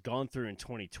everybody has gone through in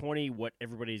 2020, what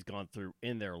everybody's gone through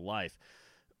in their life.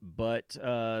 But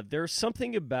there's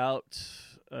something about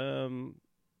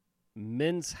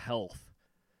men's health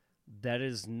that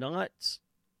is not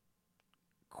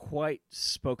quite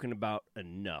spoken about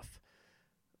enough.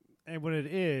 And when it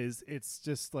is, it's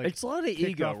just like it's a lot of kicked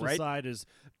ego, off the right? side is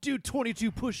do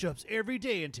 22 push-ups every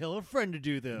day and tell a friend to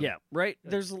do them. Yeah, right.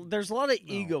 There's a lot of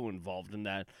ego involved in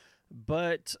that.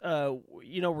 But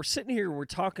we're sitting here and we're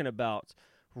talking about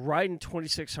riding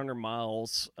 2,600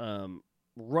 miles,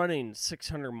 running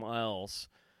 600 miles,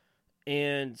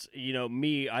 and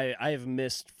me, I have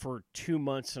missed for 2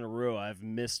 months in a row. I've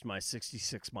missed my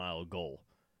 66-mile goal.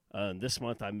 This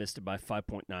month I missed it by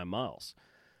 5.9 miles.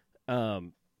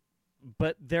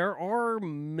 But there are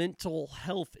mental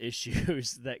health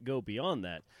issues that go beyond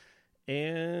that.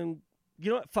 And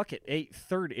you know what? Fuck it. A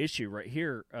third issue right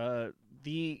here.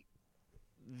 The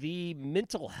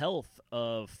mental health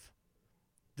of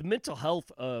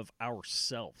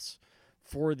ourselves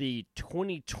for the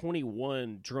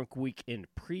 2021 Drunk Weekend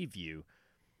preview.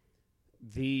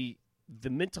 The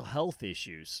mental health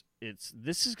issues.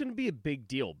 This is going to be a big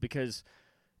deal because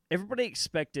everybody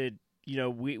expected.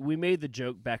 We made the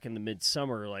joke back in the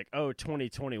midsummer, like, oh,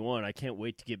 2021, I can't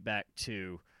wait to get back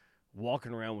to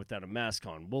walking around without a mask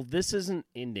on. Well, this isn't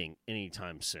ending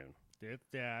anytime soon.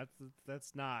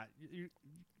 That's not.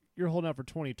 You're holding out for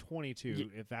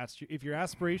 2022. If your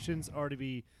aspirations are to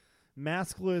be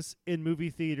maskless in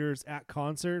movie theaters at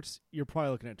concerts, you're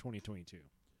probably looking at 2022.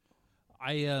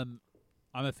 I'm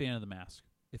a fan of the mask.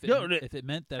 If it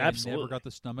meant that absolutely. I never got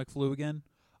the stomach flu again.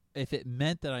 If it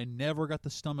meant that I never got the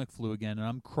stomach flu again and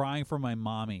I'm crying for my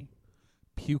mommy,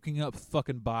 puking up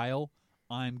fucking bile,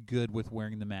 I'm good with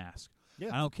wearing the mask.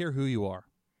 Yeah. I don't care who you are.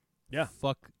 Yeah.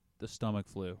 Fuck the stomach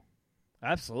flu.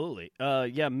 Absolutely.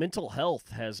 Mental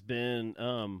health has been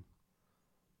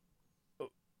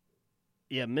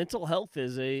mental health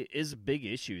is a big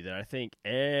issue that I think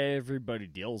everybody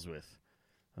deals with.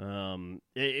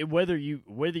 Whether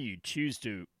you choose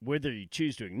to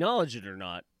acknowledge it or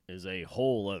not is a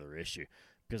whole other issue,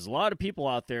 because a lot of people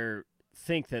out there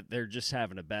think that they're just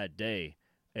having a bad day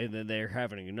and then they're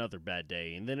having another bad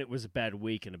day and then it was a bad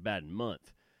week and a bad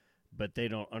month, but they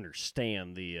don't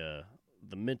understand the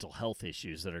mental health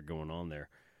issues that are going on there.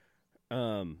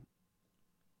 Well,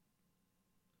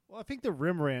 I think the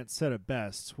Rembrandt said it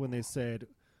best when they said,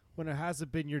 when it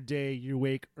hasn't been your day, your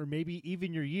week, or maybe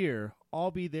even your year,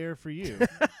 I'll be there for you.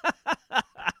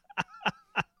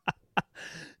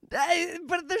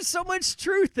 But there's so much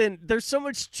truth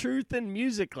in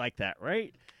music like that,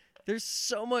 right? There's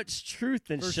so much truth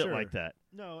in For shit sure. like that.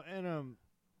 No, and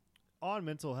on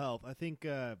mental health, I think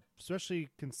especially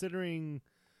considering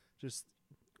just,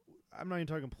 I'm not even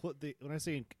talking when I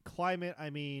say climate, I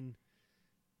mean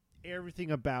everything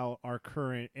about our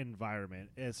current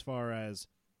environment. As far as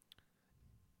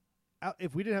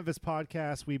if we didn't have this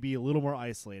podcast, we'd be a little more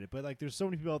isolated. But like, there's so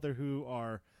many people out there who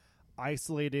are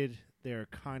isolated. They're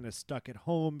kind of stuck at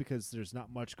home because there's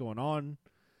not much going on.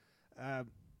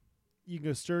 You can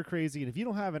go stir crazy, and if you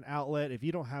don't have an outlet, if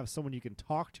you don't have someone you can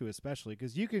talk to, especially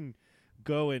because you can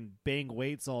go and bang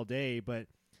weights all day, but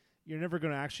you're never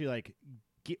going to actually like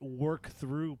work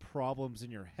through problems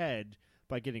in your head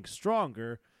by getting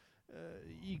stronger.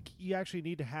 you actually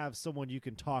need to have someone you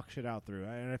can talk shit out through,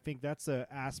 and I think that's an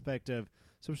aspect of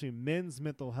especially men's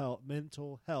mental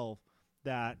health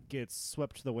that gets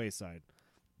swept to the wayside.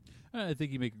 I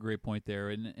think you make a great point there,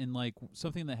 and like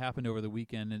something that happened over the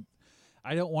weekend, and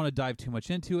I don't want to dive too much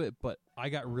into it, but I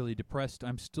got really depressed.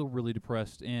 I'm still really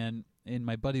depressed, and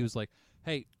my buddy was like,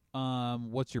 "Hey,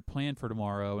 what's your plan for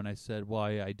tomorrow?" And I said, "Well,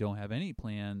 I don't have any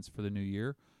plans for the new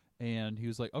year." And he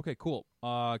was like, "Okay, cool.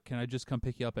 Can I just come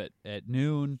pick you up at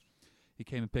noon?" He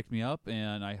came and picked me up,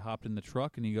 and I hopped in the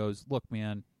truck, and he goes, "Look,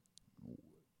 man,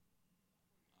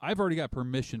 I've already got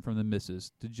permission from the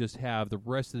missus to just have the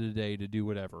rest of the day to do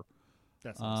whatever.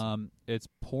 That's awesome. It's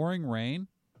pouring rain,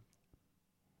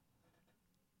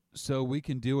 so we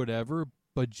can do whatever.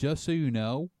 But just so you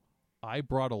know, I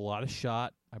brought a lot of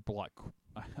shot. I brought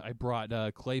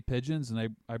clay pigeons,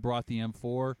 and I brought the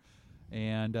M4,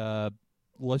 and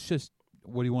let's just,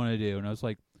 what do you want to do?" And I was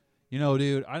like,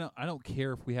 dude, I don't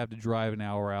care if we have to drive an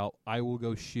hour out. I will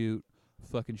go shoot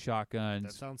fucking shotguns.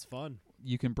 That sounds fun.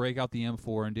 You can break out the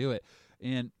M4 and do it.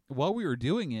 And while we were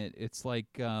doing it, it's like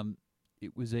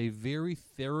it was a very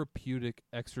therapeutic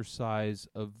exercise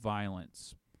of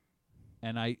violence.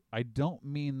 And I don't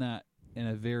mean that in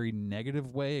a very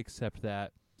negative way, except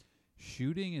that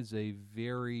shooting is a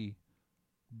very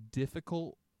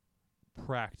difficult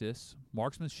practice.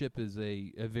 Marksmanship is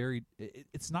a very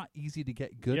it's not easy to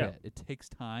get good at. It takes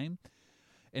time.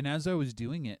 And as I was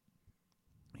doing it,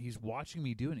 he's watching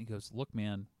me do it, and he goes, "Look,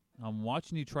 man, I'm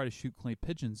watching you try to shoot clay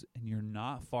pigeons, and you're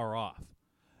not far off."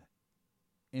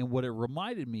 And what it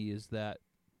reminded me is that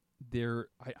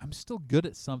I'm still good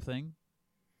at something.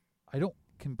 I don't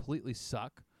completely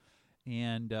suck.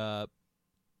 And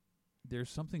there's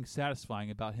something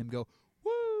satisfying about him go,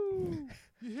 "Woo!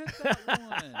 You hit that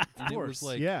one." And it was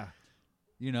like,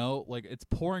 like it's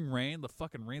pouring rain. The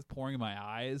fucking rain's pouring in my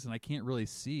eyes, and I can't really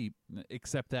see,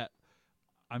 except that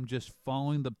I'm just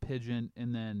following the pigeon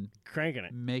and then cranking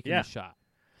it, making a shot.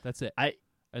 That's it.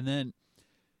 And then,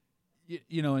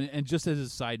 and just as a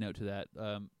side note to that,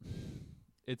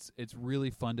 it's really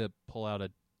fun to pull out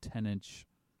a 10-inch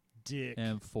dick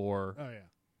M4. Oh yeah.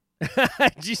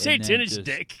 Did you say 10-inch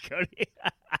dick, Cody?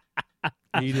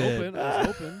 He did. I was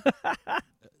open.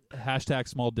 Hashtag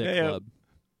small dick club.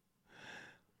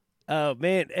 Oh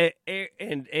man,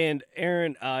 and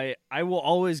Aaron, I will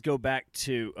always go back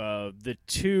to the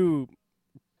two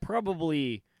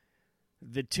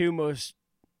most,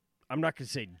 I'm not gonna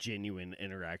say genuine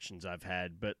interactions I've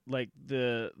had, but like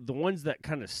the ones that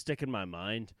kind of stick in my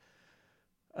mind.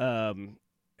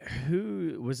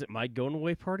 Who was it? My going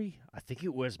away party? I think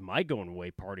it was my going away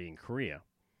party in Korea,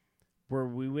 where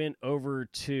we went over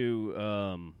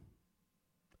to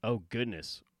oh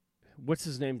goodness, what's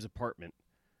his name's apartment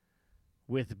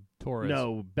with Torres.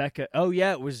 No, Becca. Oh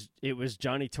yeah, it was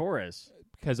Johnny Torres.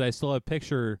 Because I still have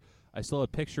pictures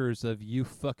of you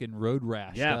fucking road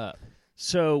rashed up.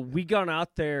 So we got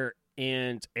out there,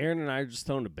 and Aaron and I are just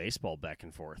throwing a baseball back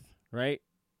and forth, right?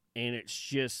 And it's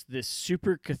just this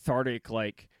super cathartic,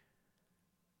 like,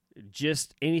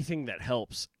 just anything that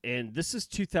helps. And this is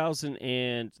 2000,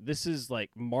 and this is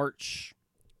like March,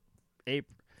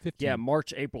 April 15. Yeah,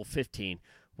 March, April 15.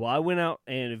 Well, I went out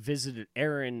and visited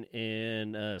Aaron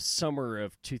in summer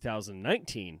of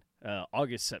 2019,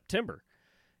 August, September.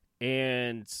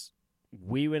 And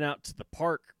we went out to the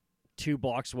park 2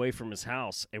 blocks away from his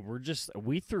house, and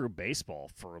we threw baseball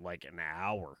for like an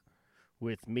hour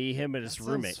with me, him, and his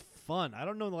roommate. Sounds fun. I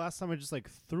don't know the last time I just like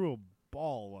threw a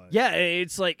ball was. Yeah,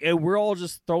 it's like we're all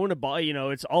just throwing a ball.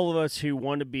 It's all of us who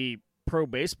want to be pro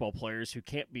baseball players who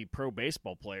can't be pro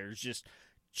baseball players, just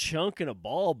chunking a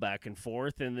ball back and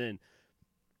forth. And then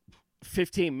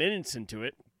 15 minutes into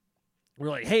it, we're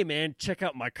like, "Hey, man, check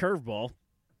out my curveball."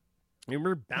 And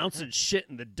we're bouncing shit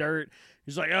in the dirt.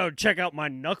 He's like, "Oh, check out my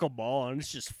knuckleball," and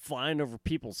it's just flying over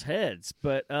people's heads.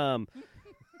 But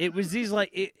it was these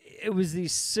it was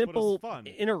these simple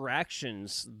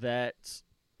interactions that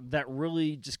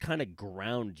really just kind of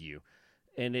ground you,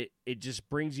 and it just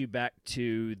brings you back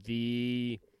to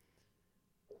the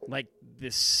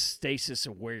this stasis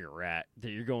of where you're at.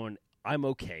 That you're going, I'm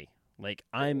okay. Like,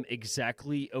 I'm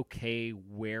exactly okay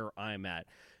where I'm at.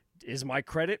 Is my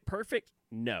credit perfect?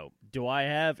 No. Do I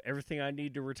have everything I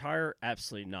need to retire?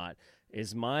 Absolutely not.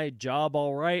 Is my job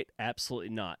all right? Absolutely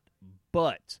not.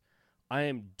 But I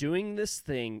am doing this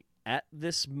thing at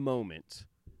this moment,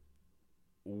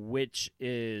 which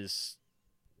is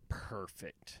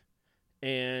perfect.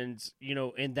 And,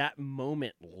 and that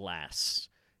moment lasts.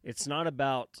 It's not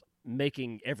about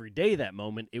making every day that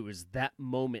moment. It was that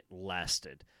moment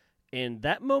lasted. And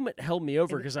that moment held me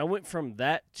over because I went from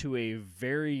that to a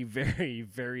very, very,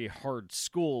 very hard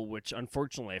school, which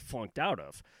unfortunately I flunked out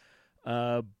of.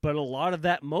 But a lot of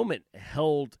that moment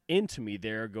held into me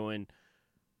there going,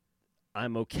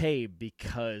 I'm okay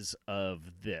because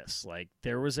of this. Like,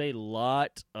 there was a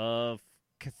lot of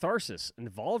catharsis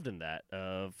involved in that.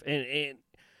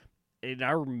 And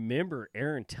I remember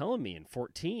Aaron telling me in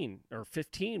 14 or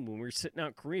 15 when we were sitting out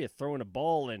in Korea throwing a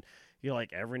ball, and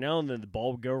like every now and then the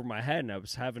ball would go over my head, and I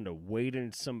was having to wade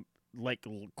in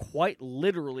quite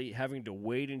literally having to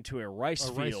wade into a rice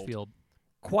field.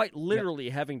 Quite literally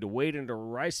having to wade into a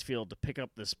rice field to pick up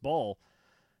this ball.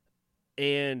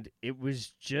 And it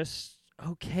was just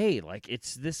okay. Like,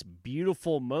 it's this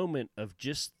beautiful moment of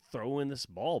just throwing this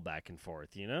ball back and forth,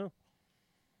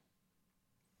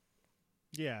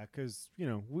 Yeah, because,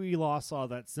 we lost all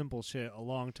that simple shit a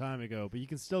long time ago, but you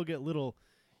can still get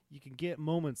you can get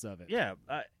moments of it. Yeah.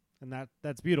 And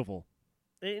that's beautiful.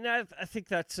 And I think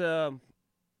that's, I'm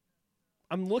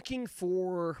looking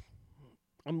for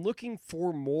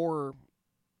more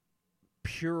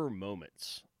pure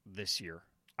moments this year.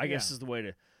 I guess is the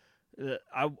way to,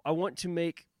 I want to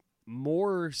make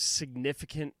more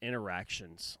significant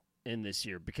interactions in this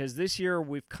year, because this year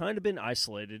we've kind of been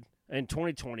isolated. In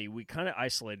 2020, we kind of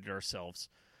isolated ourselves.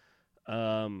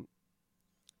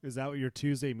 Is that what your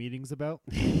Tuesday meeting's about?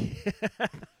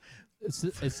 It's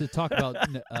to talk about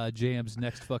JM's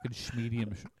next fucking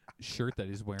Schmedium shirt that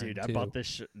he's wearing. Dude, too.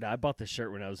 I bought this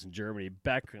shirt when I was in Germany.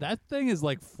 That thing is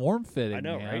like form fitting. I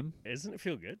know, man. right? Doesn't it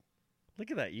feel good? Look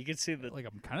at that. You can see the like.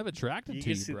 I'm kind of attracted you to can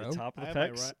you, see bro. the top of the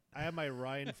pecs. I have my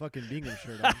Ryan fucking Bingham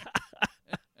shirt on.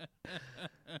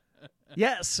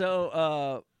 Yeah.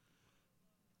 So,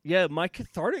 my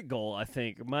cathartic goal, I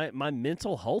think, my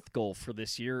mental health goal for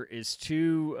this year is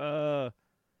to,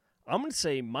 I'm going to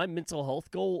say my mental health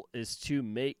goal is to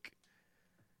make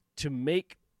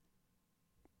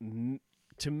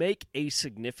a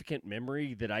significant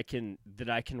memory that I can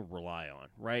rely on,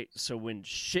 right? So when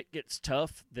shit gets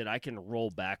tough, that I can roll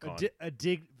back on.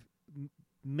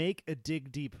 Make a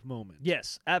dig deep moment.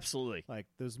 Yes, absolutely. Like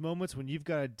those moments when you've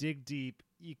got to dig deep,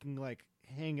 you can like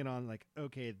hang it on. Like,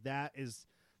 okay, that's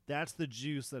the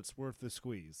juice that's worth the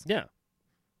squeeze. Yeah,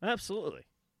 absolutely.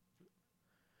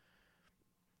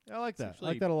 I like that. I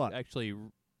like that a lot. Actually,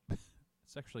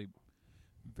 it's actually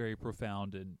very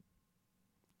profound, and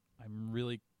I'm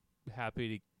really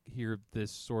happy to hear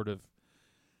this sort of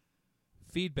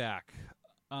feedback.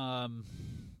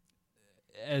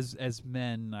 As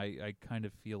men, I kind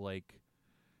of feel like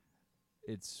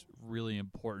it's really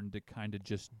important to kind of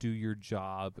just do your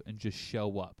job and just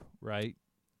show up, right?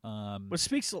 It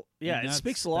speaks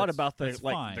a lot about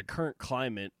the current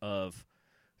climate of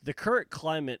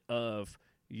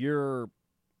your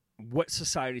what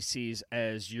society sees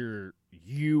as your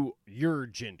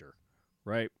gender,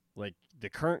 right? Like the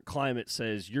current climate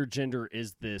says your gender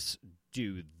is this,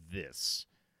 do this.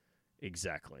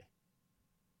 Exactly.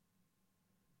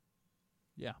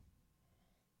 Yeah.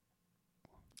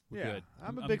 We're yeah, good.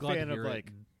 I'm a I'm big glad to fan of hear it.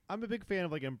 like I'm a big fan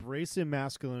of like embracing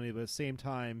masculinity, but at the same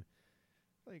time,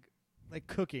 like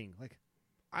cooking. Like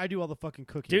I do all the fucking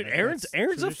cooking. Dude, like, Aaron's a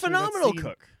traditionally phenomenal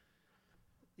cook.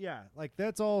 Yeah, like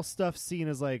that's all stuff seen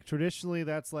as like traditionally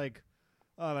that's like,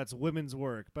 oh, that's women's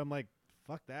work. But I'm like,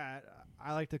 fuck that.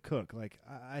 I like to cook. Like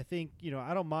I think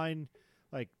I don't mind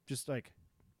like just like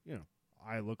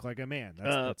I look like a man.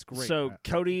 That's great. So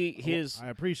Cody, I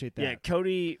appreciate that. Yeah,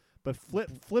 Cody. But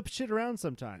flip shit around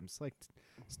sometimes. Like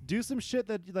do some shit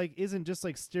that like isn't just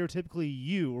like stereotypically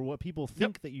you or what people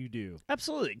think that you do.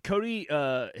 Absolutely. Cody,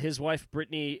 his wife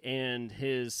Brittany, and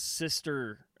his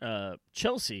sister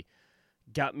Chelsea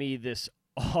got me this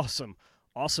awesome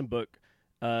book.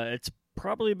 It's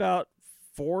probably about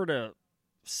 4 to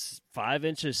 5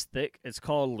 inches thick. It's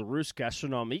called Le Russe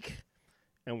Gastronomique,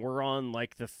 and we're on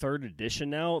like the 3rd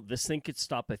edition now. This thing could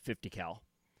stop at 50 cal.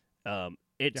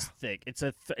 It's thick. It's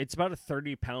about a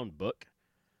 30-pound book.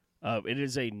 It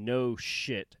is a no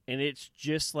shit, and it's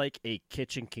just like a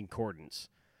kitchen concordance.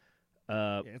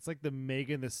 It's like the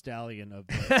Megan Thee Stallion of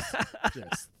books.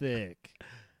 Just thick.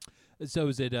 So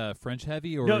is it French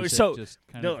heavy or no? Is So it just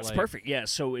kind no, of it's like, perfect. Yeah,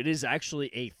 so it is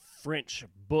actually a French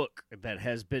book that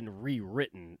has been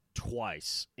rewritten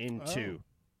twice into.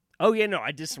 Oh yeah, no,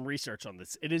 I did some research on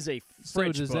this. It is a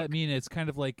French So does book. that mean it's kind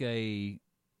of like a?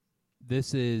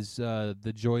 This is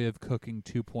the Joy of Cooking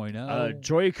 2.0.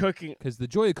 Joy of Cooking? Because the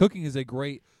Joy of Cooking is a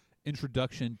great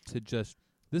introduction to just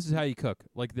this is how you cook.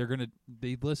 Like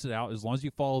they list it out. As long as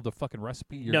you follow the fucking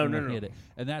recipe, you're gonna hit it.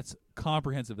 And that's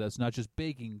comprehensive. That's not just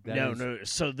baking. No.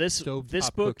 So this book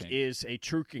cooking. is a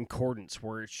true concordance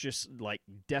where it's just like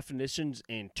definitions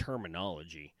and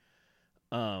terminology.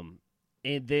 And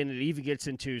then it even gets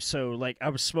into, so like I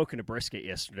was smoking a brisket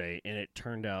yesterday, and it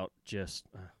turned out just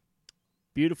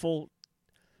beautiful.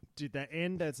 Dude, that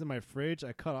end that's in my fridge,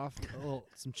 I cut off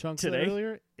some chunks Today?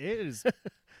 earlier. It is,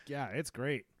 yeah, it's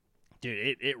great.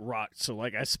 Dude, it rocked. So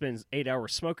like I spend 8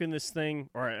 hours smoking this thing,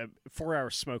 or 4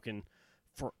 hours smoking,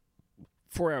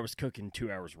 4 hours cooking,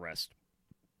 2 hours rest.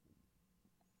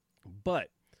 But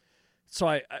so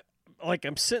I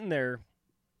I'm sitting there,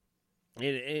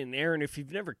 and Aaron, if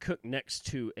you've never cooked next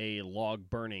to a log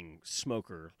burning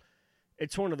smoker,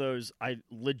 it's one of those. I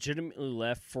legitimately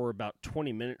left for about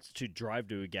 20 minutes to drive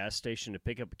to a gas station to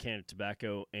pick up a can of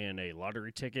tobacco and a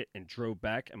lottery ticket, and drove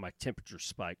back, and my temperature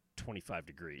spiked 25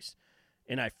 degrees,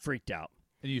 and I freaked out.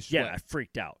 And you sweat. Yeah, I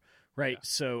freaked out. Right. Yeah.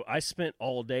 So I spent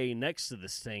all day next to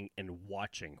this thing and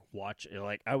watching.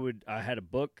 Like I had a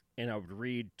book, and I would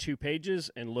read 2 pages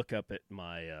and look up at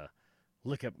my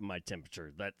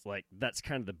temperature. That's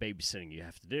kind of the babysitting you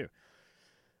have to do.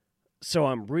 So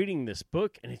I'm reading this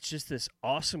book, and it's just this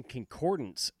awesome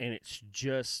concordance, and it's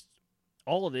just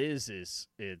all it is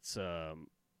it's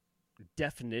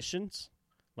definitions.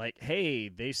 Like, hey,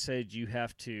 they said you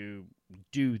have to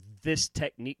do this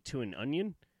technique to an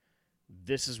onion.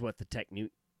 This is what the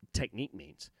technique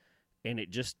means, and it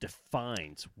just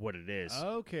defines what it is.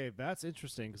 Okay, that's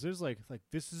interesting because there's like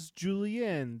this is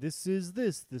julienne, this is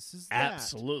this is that.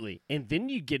 Absolutely. And then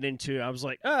you get into, I was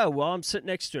like, oh, well, I'm sitting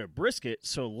next to a brisket,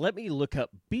 so let me look up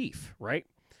beef, right?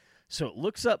 So it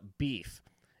looks up beef,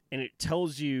 and it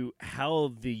tells you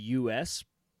how the U.S.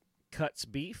 cuts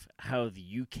beef, how the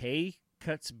U.K.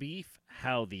 cuts beef,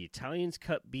 how the Italians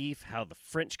cut beef, how the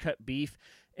French cut beef,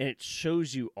 and it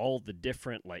shows you all the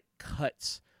different, like,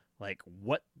 cuts, like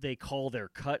what they call their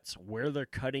cuts, where they're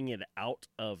cutting it out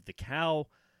of the cow.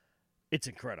 It's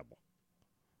incredible.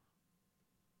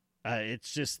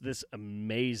 It's just this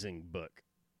amazing book.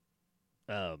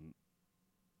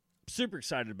 Super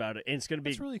excited about it, and it's going to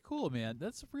be... That's really cool, man.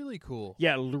 That's really cool.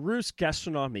 Yeah, Larousse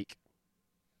Gastronomique.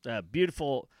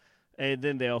 Beautiful. And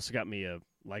then they also got me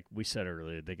like we said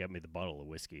earlier, they got me the bottle of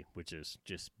whiskey, which is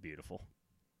just beautiful.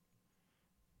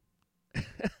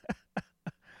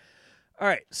 All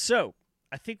right, so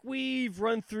I think we've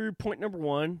run through point number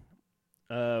 1.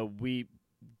 We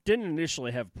didn't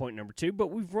initially have point number 2,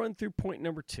 but we've run through point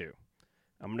number 2.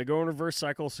 I'm going to go in reverse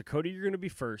cycle. So, Cody, you're going to be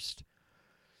first.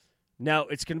 Now,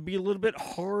 it's going to be a little bit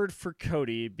hard for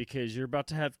Cody because you're about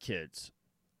to have kids.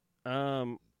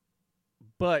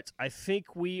 But I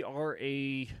think we are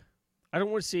I don't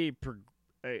want to say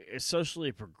a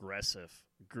socially progressive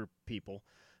group of people,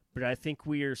 but I think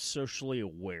we are socially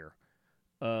aware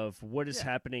of what is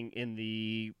happening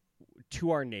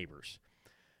to our neighbors.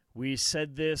 We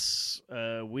said this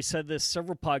several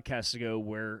podcasts ago,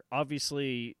 where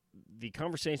obviously the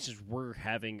conversations we're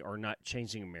having are not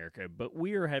changing America, but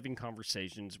we are having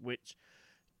conversations which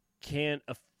can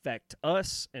affect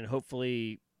us, and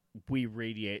hopefully we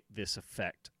radiate this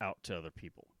effect out to other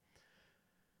people.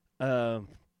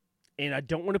 And I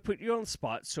don't want to put you on the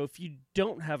spot, so if you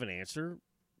don't have an answer,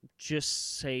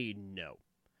 just say no.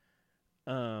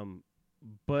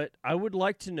 But I would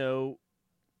like to know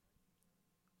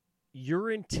your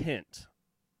intent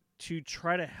to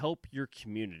try to help your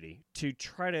community, to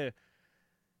try to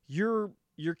your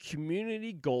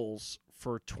community goals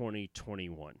for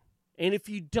 2021. And if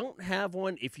you don't have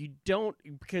one,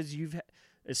 because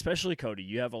especially Cody,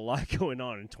 you have a lot going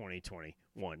on in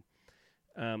 2021.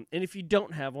 And if you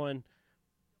don't have one,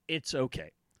 it's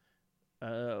okay.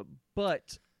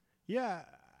 But yeah,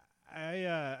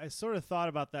 I sort of thought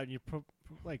about that. And you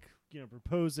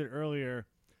proposed it earlier.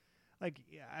 Like,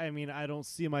 I mean, I don't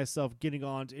see myself getting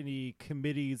on to any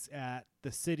committees at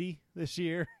the city this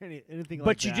year, anything like that.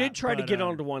 But you did try to get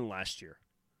onto one last year.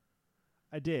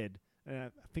 I did. And I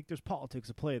think there's politics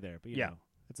at play there. But, you know,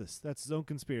 that's his own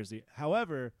conspiracy.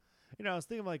 However, I was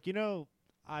thinking, like,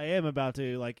 I am about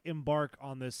to, like, embark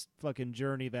on this fucking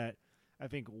journey that I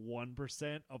think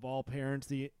 1% of all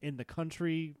parents in the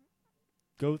country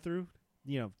go through,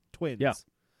 twins. Yeah.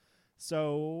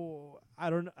 So I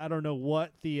don't know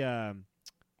what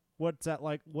what's that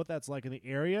like, what that's like in the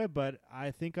area, but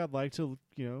I think I'd like to,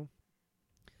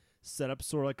 set up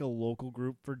sort of like a local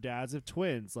group for dads of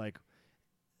twins, like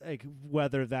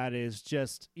whether that is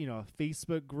just, a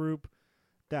Facebook group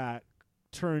that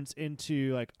turns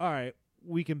into like, all right,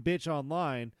 we can bitch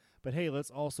online, but hey, let's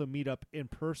also meet up in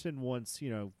person once,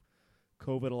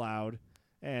 COVID allowed.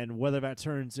 And whether that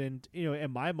turns in, in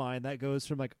my mind, that goes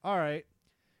from like, all right,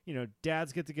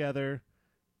 dads get together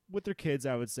with their kids,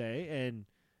 I would say, and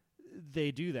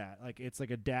they do that. Like, it's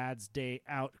like a dad's day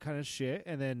out kind of shit.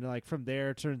 And then, like, from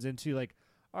there, it turns into, like,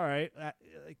 all right,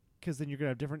 like, because then you're gonna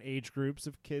have different age groups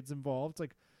of kids involved.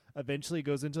 Like eventually it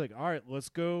goes into like, all right, let's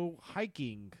go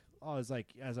hiking. Oh, it's like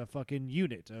as a fucking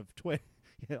unit of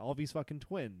all these fucking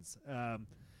twins.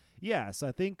 So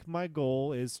I think my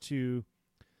goal is to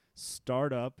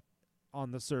start up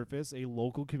on the surface a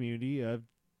local community of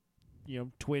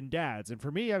twin dads. And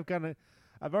for me,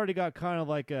 I've already got kind of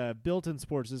like a built-in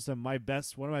support system. One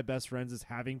of my best friends is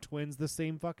having twins the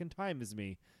same fucking time as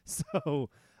me. So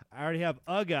I already have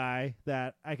a guy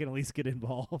that I can at least get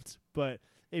involved. But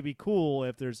it'd be cool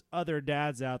if there's other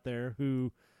dads out there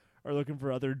who are looking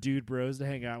for other dude bros to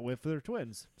hang out with for their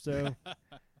twins. So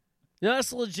No,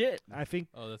 that's legit. I think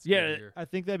that's Yeah, good to hear. I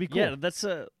think that'd be cool. Yeah, that's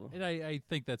a. And I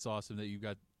think that's awesome that you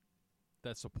got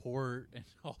that support and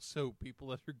also people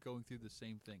that are going through the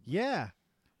same thing. Yeah.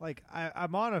 Like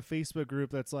I'm on a Facebook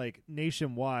group that's like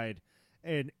nationwide,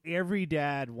 and every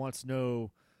dad wants to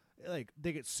know, like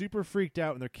they get super freaked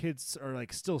out when their kids are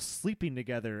like still sleeping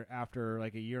together after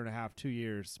like a year and a half, 2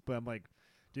 years. But I'm like,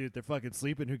 dude, they're fucking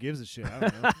sleeping. Who gives a shit? I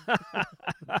don't know.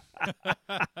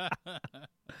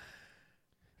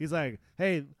 He's like,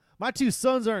 hey, my 2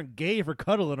 sons aren't gay for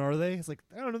cuddling, are they? It's like,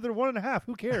 I don't know, they're 1.5.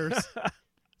 Who cares? Is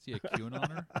he a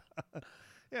QAnoner?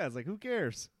 Yeah, it's like, who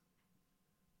cares?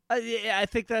 Yeah, I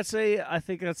think that's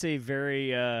a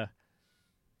very. I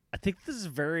think this is a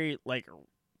very like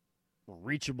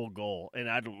reachable goal, and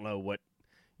I don't know what,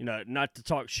 not to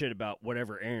talk shit about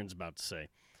whatever Aaron's about to say.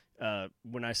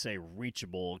 When I say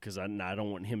reachable, because I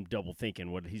don't want him double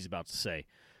thinking what he's about to say.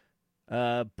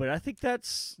 But I think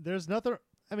that's There's nothing wrong.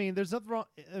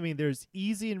 I mean, there's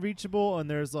easy and reachable, and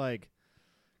there's like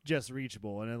just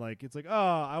reachable, and then like it's like,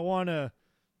 oh, I want to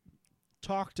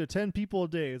talk to 10 people a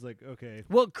day. It's like, okay,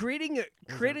 well, creating a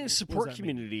what does support that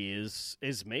mean? community is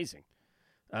amazing,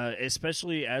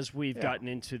 especially as we've gotten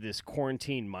into this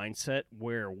quarantine mindset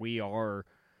where we are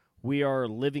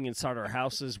living inside our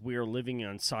houses, we are living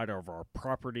inside of our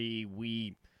property.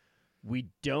 We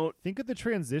don't. think of the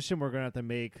transition we're gonna have to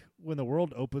make when the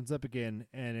world opens up again,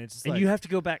 and it's just And like, you have to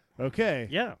go back. okay,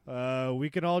 Yeah. we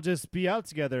can all just be out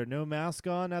together, no mask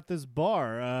on at this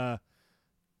bar.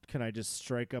 Can I just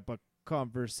strike up a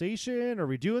conversation? Are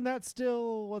we doing that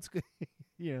still? What's good?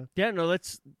 Yeah, no,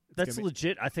 that's gonna be-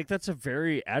 legit. I think that's a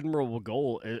very admirable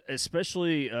goal,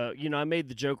 especially, I made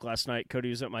the joke last night. Cody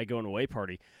was at my going away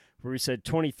party where we said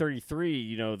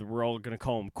 2033, we're all going to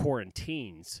call them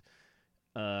quarantines.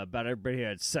 About everybody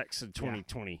had sex in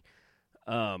 2020.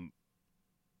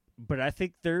 But I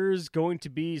think there's going to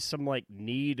be some like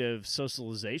need of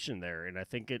socialization there. And I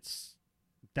think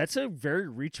that's a very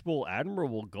reachable,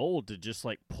 admirable goal to just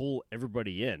like pull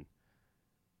everybody in.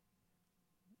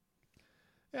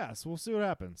 Yeah, so we'll see what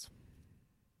happens.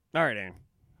 All right, Aaron.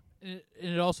 And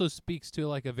it also speaks to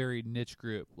like a very niche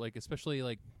group, like especially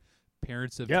like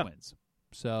parents of Yeah. twins.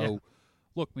 So,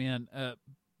 look, man, I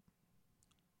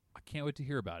can't wait to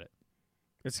hear about it.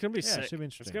 It's going to be Yeah, it sick. should be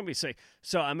It's interesting. going to be sick.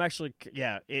 So I'm actually,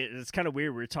 it's kind of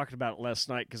weird. We were talking about it last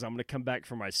night because I'm going to come back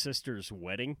for my sister's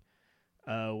wedding,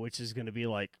 which is going to be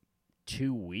like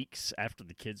 2 weeks after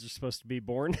the kids are supposed to be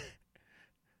born.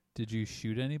 Did you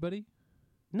shoot anybody?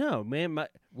 No, man.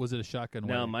 Was it a shotgun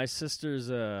No, wedding? my sister's,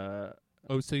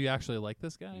 Oh, so you actually like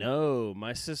this guy? no,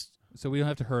 my sister. So we don't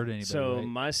have to hurt anybody, So right?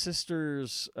 my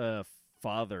sister's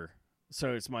father,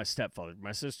 so it's my stepfather.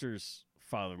 My sister's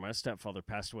father, my stepfather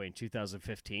passed away in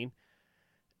 2015,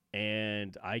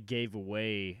 and I gave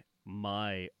away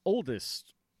my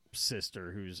oldest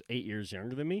sister, who's 8 years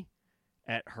younger than me,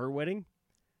 at her wedding,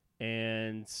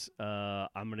 and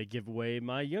I'm going to give away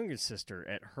my youngest sister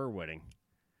at her wedding.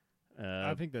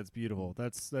 I think that's beautiful.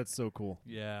 That's so cool.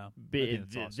 Yeah. Bi-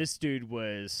 that's awesome. This dude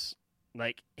was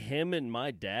like him and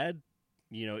my dad,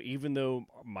 even though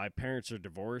my parents are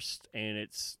divorced and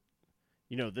it's,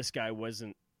 this guy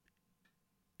wasn't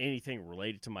anything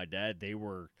related to my dad. They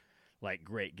were like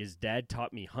great because dad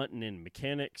taught me hunting and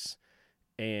mechanics,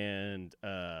 and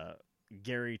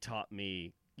Gary taught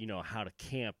me, how to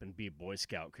camp and be a Boy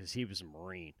Scout because he was a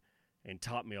Marine and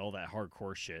taught me all that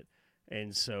hardcore shit.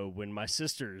 And so when my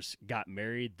sisters got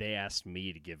married, they asked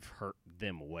me to give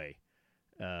them away.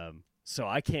 So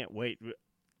I can't wait.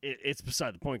 It's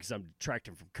beside the point because I'm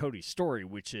detracting from Cody's story,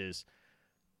 which is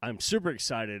I'm super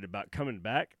excited about coming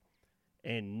back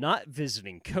and not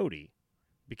visiting Cody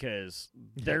because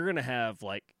they're going to have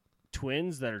like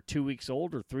twins that are 2 weeks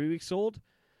old or 3 weeks old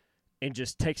and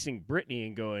just texting Brittany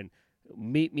and going,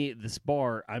 meet me at this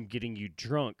bar. I'm getting you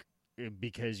drunk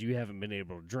because you haven't been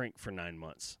able to drink for 9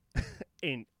 months.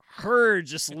 And her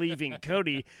just leaving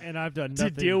Cody And I've done to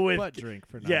nothing deal with but drink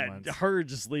for 9 months. her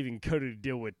just leaving Cody to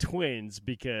deal with twins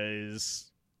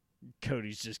because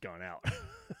Cody's just gone out.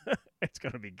 It's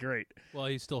gonna be great. Well,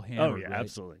 he's still hammered. Oh yeah, right?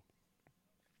 absolutely.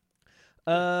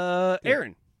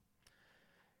 Aaron,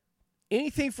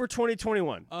 anything for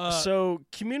 2021? So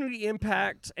community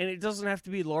impact, and it doesn't have to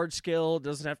be large scale, it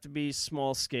doesn't have to be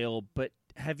small scale, but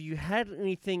have you had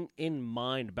anything in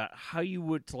mind about how you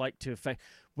would like to affect,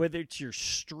 whether it's your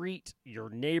street, your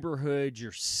neighborhood,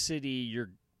 your city, your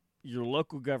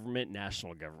local government,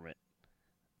 national government?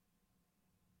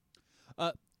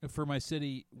 For my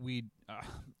city, we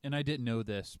and I didn't know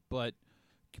this, but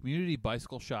community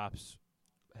bicycle shops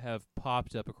have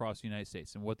popped up across the United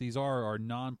States, and what these are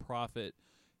nonprofit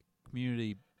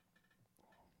community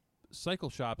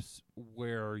cycle shops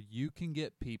where you can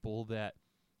get people that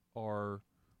are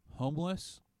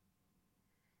homeless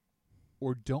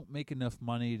or don't make enough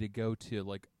money to go to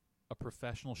like a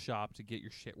professional shop to get your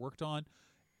shit worked on,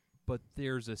 but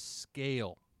there's a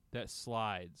scale that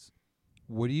slides.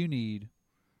 What do you need?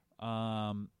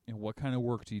 And what kind of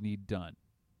work do you need done?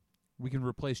 We can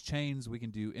replace chains. We can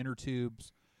do inner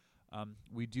tubes.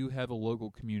 We do have a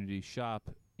local community shop,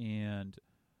 and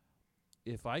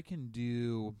if I can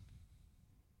do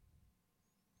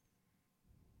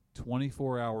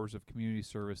 24 hours of community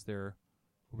service there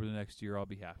over the next year, I'll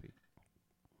be happy.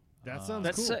 That sounds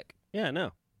That's cool. sick. Yeah,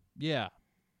 no. Yeah.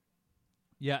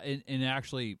 Yeah, and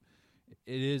actually,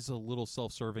 it is a little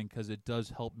self-serving because it does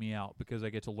help me out because I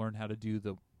get to learn how to do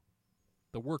the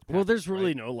work. Well, there's package, really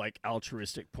right? no like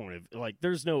altruistic point of like.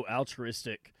 There's no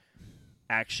altruistic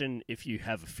action if you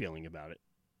have a feeling about it.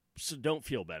 So don't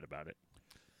feel bad about it.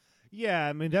 Yeah,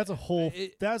 I mean that's a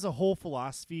whole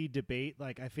philosophy debate.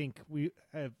 Like I think we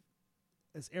have,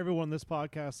 has everyone on this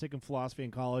podcast taken philosophy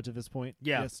in college at this point?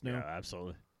 Yeah. Yes, no. Yeah,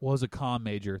 absolutely. Well, as a comm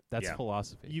major, that's Yeah.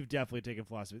 philosophy. You've definitely taken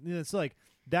philosophy. It's like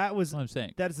that was That's what I'm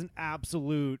saying. that is an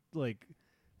absolute like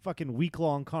fucking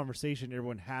week-long conversation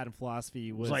everyone had in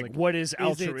philosophy was Like, what is is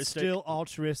altruistic? it still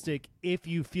altruistic if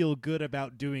you feel good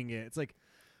about doing it? It's like,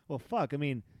 well, fuck. I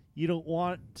mean, you don't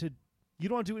want to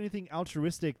do anything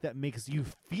altruistic that makes you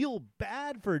feel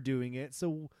bad for doing it.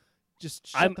 So just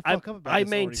shut the fuck up about I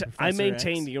this already, Professor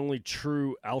maintain X. the only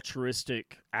true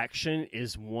altruistic action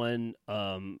is one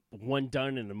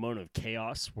done in a moment of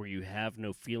chaos where you have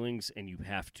no feelings and you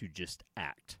have to just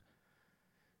act.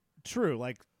 True,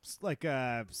 like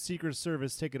Secret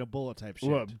Service taking a bullet type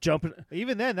shit. Well, jumping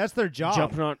Even then, that's their job.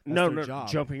 jumping on That's their job.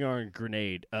 jumping on a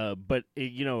grenade. But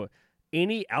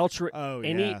any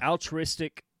yeah.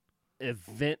 altruistic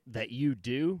event that you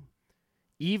do,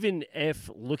 even if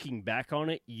looking back on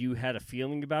it you had a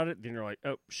feeling about it, then you're like,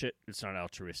 oh shit, it's not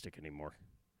altruistic anymore.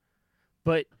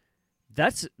 But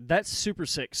that's super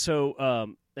sick.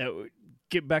 So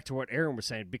get back to what Aaron was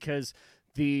saying, because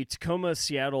the Tacoma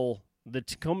Seattle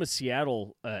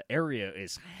area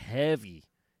is heavy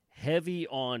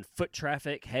on foot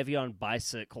traffic, heavy on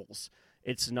bicycles.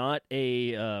 It's not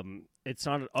an Can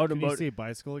you automotive. say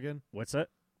bicycle again? What's that?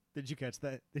 Did you catch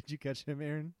that? Did you catch him,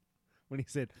 Aaron? When he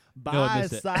said No, I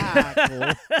missed it.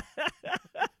 bicycle.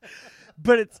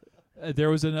 But it's There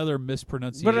was another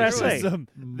mispronunciation. What did I There say? was some,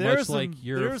 there Much was some, like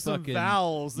your there were some fucking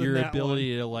vowels in your that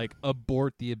ability to like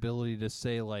abort the ability to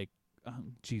say like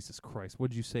Jesus Christ. What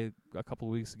did you say a couple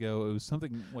of weeks ago? It was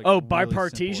something like Oh, really simple, and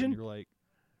bipartisan? You're like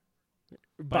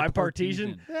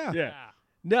bipartisan. one. Yeah.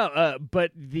 No,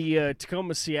 but the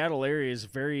Tacoma Seattle area is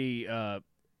very a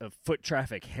foot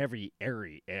traffic heavy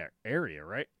area,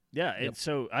 right? Yeah, and Yep.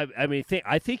 so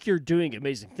I think you're doing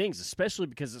amazing things, especially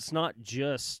because it's not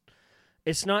just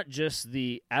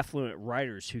the affluent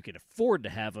riders who can afford to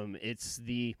have them. It's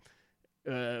the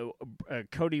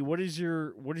Cody. What does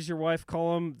your wife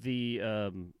call them? The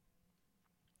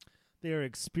They are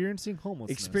experiencing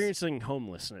homelessness. experiencing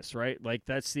homelessness, right? Like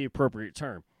that's the appropriate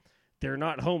term. They're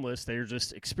not homeless; they're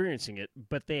just experiencing it.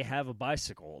 But they have a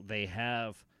bicycle. They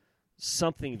have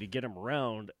something to get them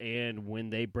around, and when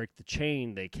they break the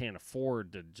chain, they can't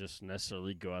afford to just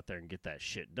necessarily go out there and get that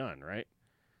shit done, right?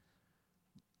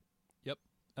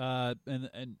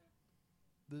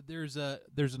 There's a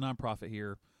nonprofit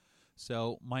here,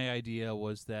 so my idea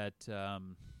was that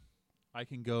I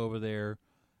can go over there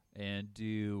and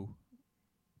do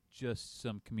just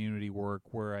some community work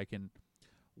where I can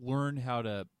learn how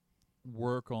to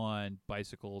work on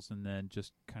bicycles and then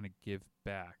just kind of give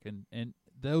back. And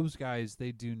those guys,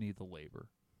 they do need the labor.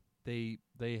 They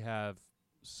have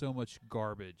so much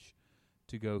garbage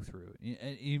to go through,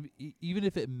 and even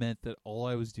if it meant that all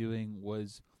I was doing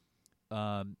was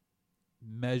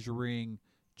measuring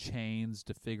chains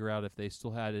to figure out if they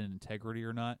still had an integrity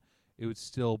or not, it would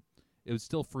still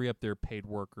free up their paid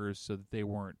workers so that they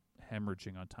weren't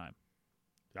hemorrhaging on time.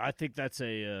 I think that's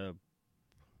I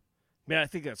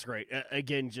think that's great.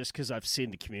 Again, just because I've seen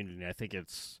the community, I think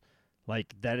it's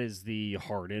like that is the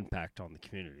hard impact on the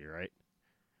community, right?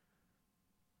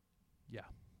 Yeah,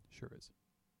 sure is.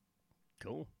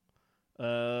 Cool.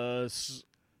 Dead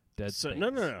So Space.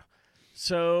 no.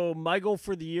 So my goal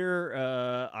for the year,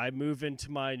 I move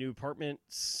into my new apartment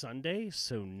Sunday.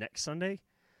 So next Sunday,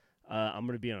 I'm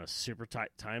going to be on a super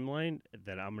tight timeline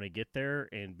that I'm going to get there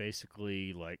and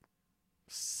basically like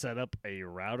set up a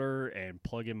router and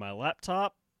plug in my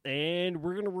laptop, and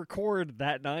we're going to record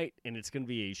that night, and it's going to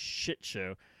be a shit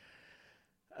show.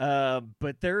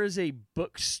 But there is a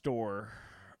bookstore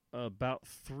about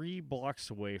 3 blocks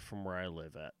away from where I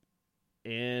live at,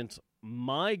 and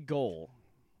my goal,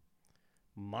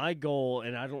 and I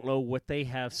don't know what they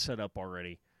have set up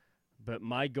already, but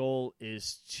my goal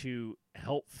is to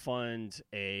help fund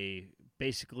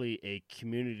basically a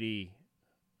community,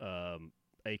 what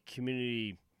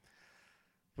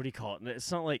do you call it?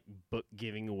 It's not like book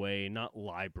giving away, not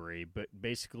library, but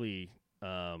basically,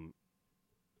 I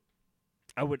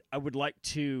would like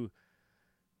to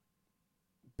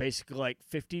basically like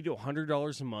 $50 to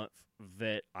 $100 a month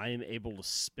that I am able to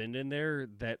spend in there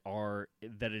that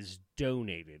is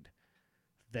donated,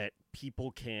 that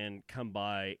people can come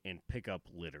by and pick up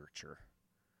literature.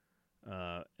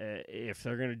 If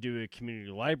they're going to do a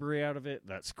community library out of it,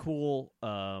 that's cool.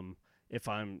 If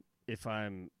I'm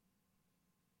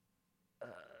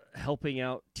helping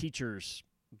out teachers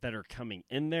that are coming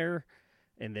in there,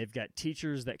 and they've got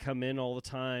teachers that come in all the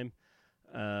time.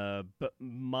 But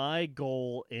my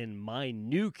goal in my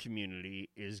new community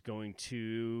is going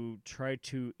to try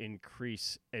to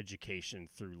increase education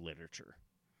through literature.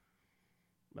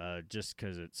 Just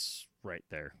because it's right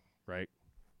there, right?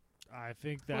 I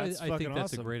think that's I fucking think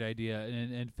that's awesome. a great idea,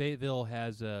 and Fayetteville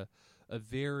has a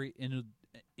very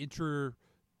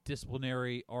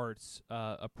interdisciplinary arts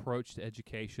approach to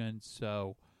education,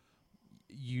 so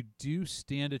you do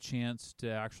stand a chance to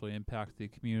actually impact the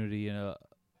community in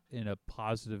a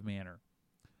positive manner.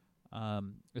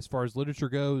 As far as literature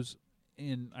goes,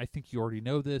 and I think you already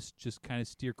know this, just kind of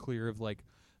steer clear of like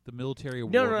the military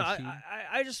war machine.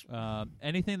 I just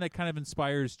anything that kind of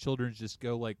inspires children to just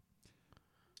go like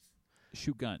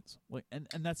shoot guns, like, and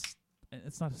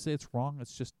it's not to say it's wrong.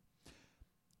 It's just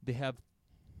they have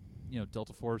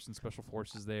Delta Force and Special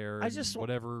Forces there, and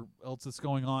whatever else that's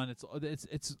going on. It's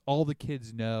all the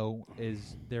kids know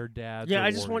is their dads. Yeah, are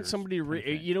I just want warriors, somebody to kind of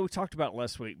read. thing. We talked about it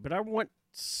last week, but I want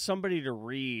somebody to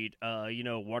read.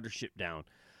 Watership Down.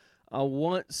 I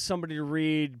want somebody to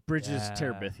read Bridges of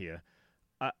Terabithia.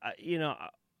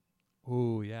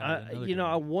 Oh yeah, another good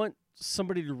I one. want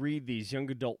somebody to read these young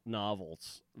adult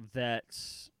novels that,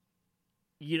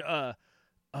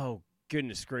 oh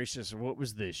goodness gracious, what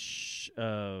was this?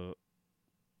 Tuck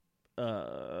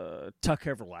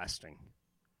Everlasting.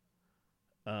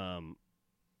 The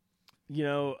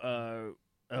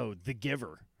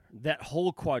Giver. That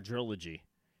whole quadrilogy.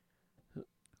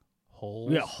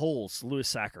 Holes. Yeah, Holes, Louis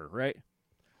Sacker, right?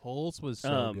 Holes was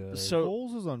so good. So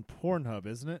Holes is on Pornhub,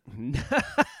 isn't it?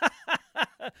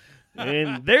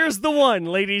 and there's the one,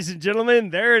 ladies and gentlemen.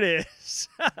 There it is.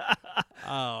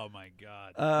 oh my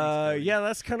god. Thanks, Cody. Yeah,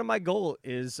 that's kind of my goal.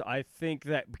 Is I think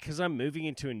that because I'm moving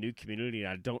into a new community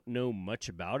and I don't know much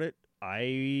about it,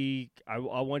 I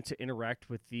want to interact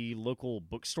with the local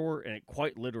bookstore, and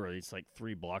quite literally, it's like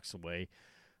 3 blocks away.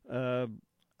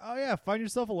 Oh yeah, find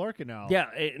yourself a Larkinal. Yeah,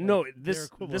 no, their this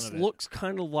equivalent of it. looks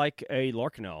kind of like a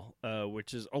Larkinal,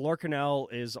 which is a Larkinal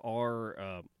is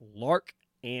our Lark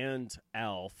and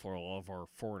Al for all of our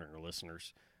foreigner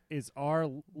listeners. Is our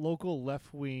local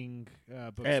left-wing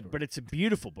bookstore. But it's a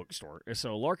beautiful bookstore.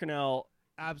 So Larkinal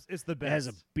It's the best. has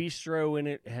a bistro in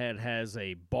it. It has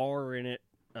a bar in it.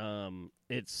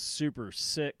 It's super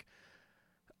sick.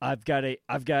 I've got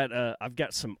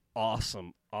some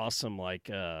awesome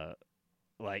like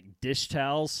dish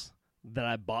towels that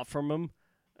I bought from them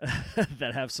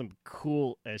that have some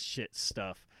cool as shit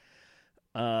stuff.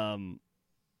 Yeah,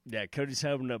 Cody's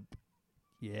holding up.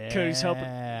 Yeah. Cody's helping.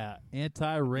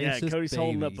 Anti-racist. Yeah, Cody's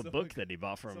holding up a baby. book that he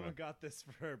bought from Someone him. got this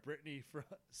for Brittany.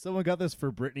 Someone got this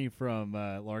for Brittany from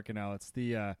Larkinal. It's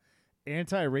the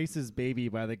Anti-Racist Baby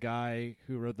by the guy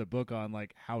who wrote the book on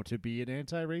like how to be an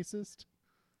anti-racist.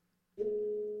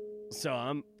 So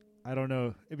I don't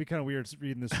know. It'd be kind of weird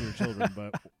reading this to your children,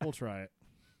 but we'll try it.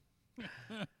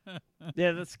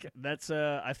 yeah, that's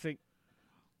I think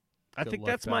Good luck,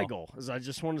 that's my pal. goal. Is I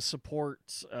just want to support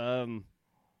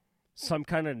some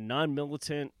kind of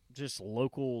non-militant, just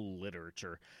local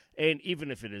literature. And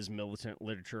even if it is militant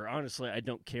literature, honestly, I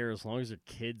don't care as long as the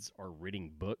kids are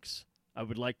reading books. I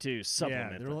would like to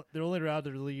supplement Yeah, them. they're only allowed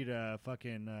to read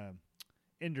fucking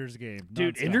Ender's Game.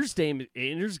 Dude, nonstop.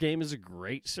 Ender's Game is a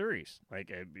great series. Like,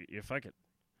 if I could,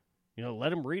 let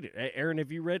them read it. Aaron,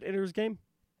 have you read Ender's Game?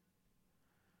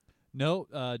 No,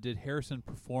 did Harrison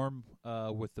perform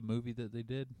with the movie that they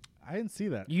did? I didn't see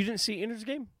that. You didn't see Ender's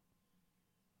Game?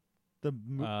 The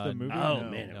movie. Oh No.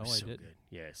 man, it No, was I so didn't. good.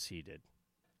 Yes, he did.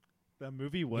 That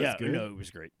movie was Yeah, good. no, it was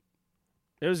great.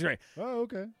 It was great. Oh,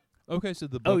 okay. Okay, so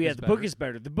the book. Oh yeah, is the better. book is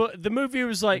better. The movie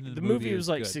was like And the the movie movie was is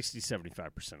like good.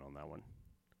 60-75% on that one.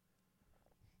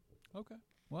 Okay.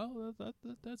 Well,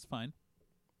 that's fine.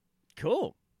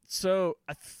 Cool. So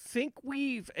I think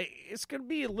it's going to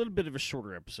be a little bit of a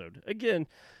shorter episode. Again,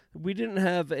 we didn't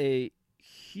have a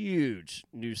huge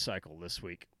news cycle this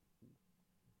week.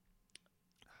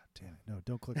 Damn it! No,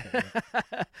 don't click that.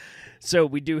 Yet. So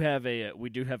we do have a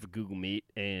Google Meet,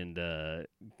 and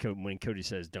when Cody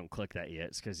says don't click that yet,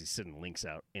 it's because he's sending links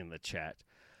out in the chat.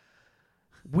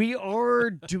 We are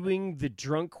doing the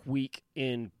Drunk Week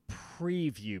in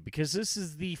preview because this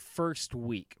is the first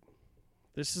week.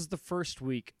 This is the first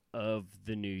week of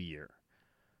the new year.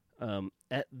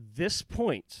 At this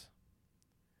point,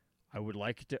 I would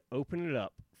like to open it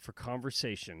up for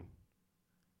conversation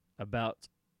about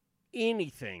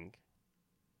anything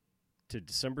to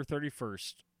December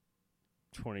 31st,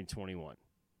 2021.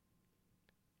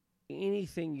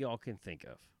 Anything y'all can think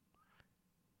of.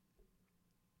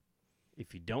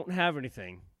 If you don't have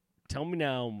anything, tell me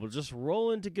now, and we'll just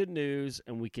roll into good news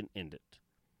and we can end it.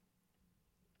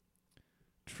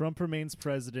 Trump remains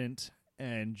president,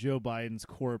 and Joe Biden's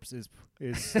corpse is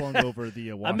slung over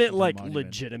the Washington I meant like Monument.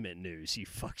 legitimate news, you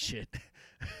fuck shit.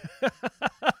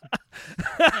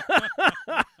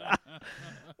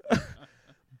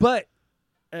 But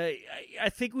I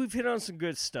think we've hit on some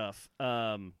good stuff.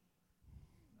 Gina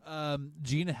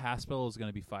Haspel is going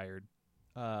to be fired.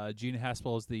 Gina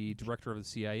Haspel is the director of the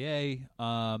CIA,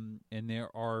 and there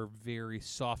are very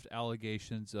soft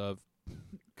allegations of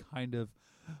kind of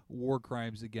war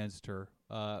crimes against her,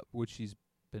 which she's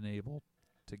been able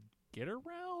to get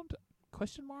around?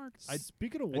 Question mark.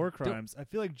 Speaking of war don't- crimes, I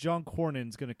feel like John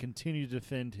Cornyn's going to continue to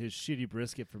defend his shitty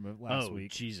brisket from last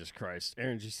week. Jesus Christ.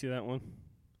 Aaron, did you see that one?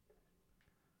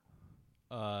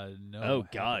 No. Oh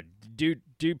God, dude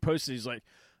posted. He's like,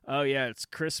 "Oh yeah, it's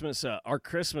Christmas. Our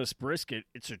Christmas brisket.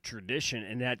 It's a tradition,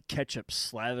 and that ketchup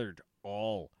slathered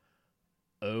all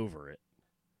over it."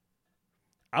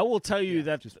 I will tell you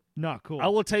that. Just not cool. I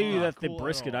will tell you Not that the cool at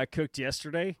brisket all. I cooked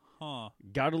yesterday Huh.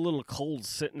 got a little cold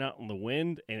sitting out in the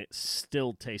wind, and it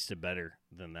still tasted better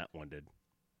than that one did.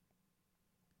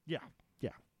 Yeah.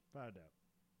 Without a doubt.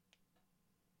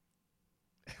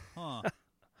 Huh.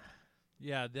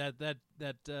 Yeah,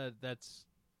 that's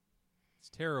it's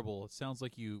terrible. It sounds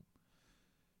like you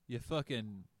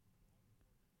fucking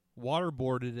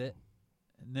waterboarded it,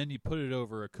 and then you put it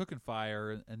over a cooking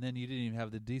fire, and then you didn't even have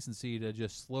the decency to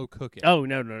just slow cook it. Oh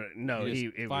no! You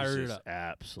just It was fired it just up.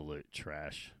 absolute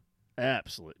trash.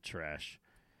 Absolute trash.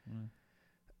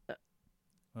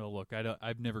 Well, look,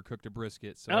 I've never cooked a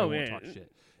brisket, so Oh, I won't man. talk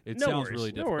shit. It No sounds worries,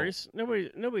 really no difficult.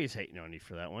 worries. Nobody's hating on you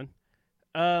for that one.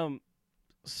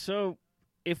 So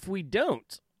if we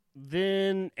don't,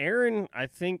 then Aaron, I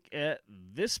think at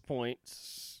this point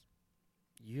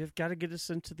you have got to get us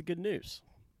into the good news.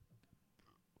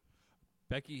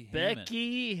 Becky Hammond,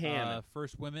 Hammond.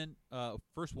 first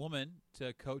woman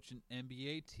to coach an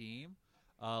NBA team,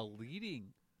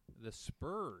 leading the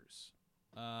Spurs.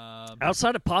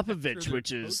 Outside of Popovich, after their which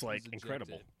coach is was like ejected.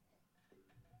 incredible.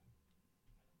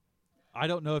 I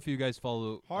don't know if you guys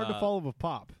follow Hard to follow with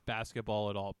Pop. basketball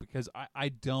at all because I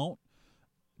don't,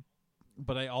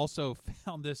 but I also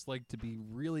found this like to be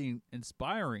really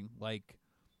inspiring. Like,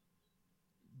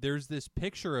 there's this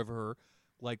picture of her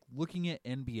like looking at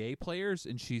NBA players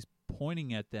and she's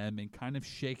pointing at them and kind of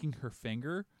shaking her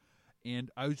finger,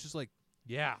 and I was just like,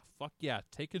 yeah, fuck yeah,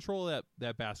 take control of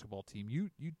that basketball team. You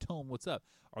tell them what's up.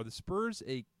 Are the Spurs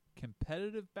a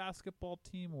competitive basketball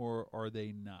team or are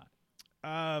they not?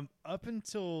 Up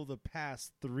until the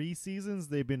past 3 seasons,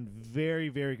 they've been very,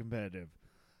 very competitive.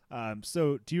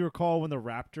 So do you recall when the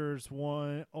Raptors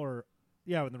won, when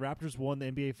the Raptors won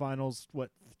the NBA Finals,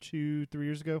 2-3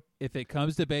 years ago? If it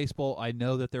comes to baseball, I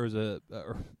know that there was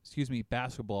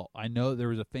basketball. I know there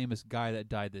was a famous guy that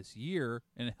died this year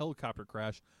in a helicopter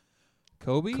crash.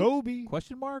 Kobe? Kobe.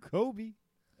 Question mark? Kobe.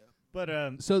 But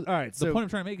So all right, the so point I'm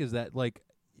trying to make is that like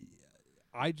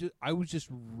I was just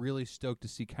really stoked to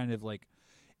see kind of like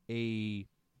a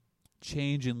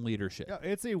change in leadership. yeah,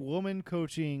 it's a woman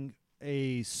coaching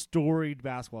a storied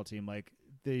basketball team. Like,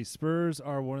 the Spurs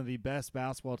are one of the best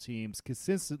basketball teams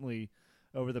consistently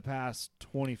over the past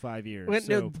 25 years. But,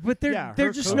 So, but they're yeah, they're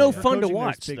her just co- no her fun to coaching there's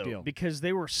watch big though, deal. because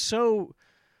they were so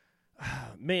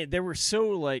they were so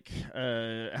like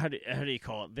how do you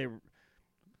call it?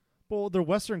 Well, they're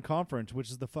Western Conference, which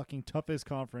is the fucking toughest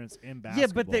conference in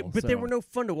basketball. Yeah, but they so- were no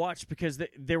fun to watch because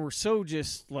they were so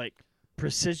just like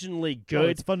precisionally Oh, good.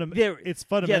 it's fundamental. They're- It's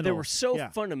fundamental. Yeah, they were so Yeah.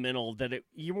 fundamental that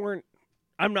you weren't.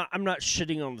 I'm not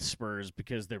shitting on the Spurs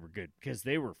because they were good, because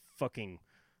they were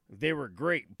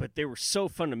great, but they were so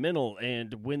fundamental.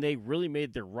 And when they really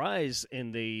made their rise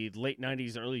in the late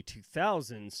 '90s, early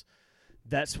 2000s,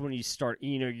 that's when you start.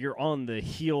 You're on the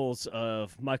heels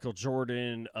of Michael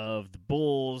Jordan of the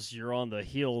Bulls. You're on the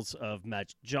heels of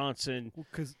Magic Johnson.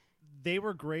 Because they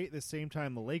were great at the same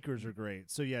time the Lakers are great.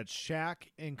 So you had Shaq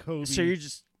and Kobe. So you're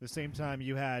just the same time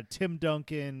you had Tim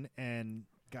Duncan and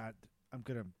God, I'm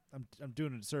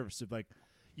doing a disservice to like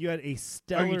you had a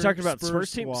stellar. Are you talking about the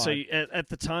Spurs team? squad. So at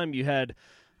the time you had,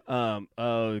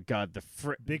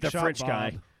 Big the Shot French Bob.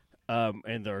 guy,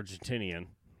 and the Argentinian.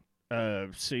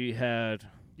 So you had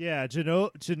Yeah,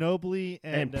 Ginobili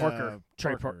and Parker,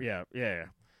 Trey Parker. Parker. Yeah.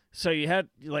 So you had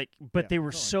but Yeah, they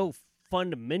were something like so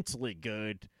fundamentally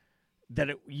good that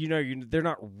they're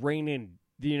not raining.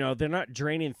 They're not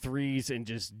draining threes and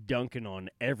just dunking on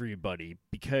everybody,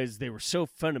 because they were so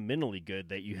fundamentally good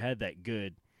that you had that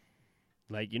good,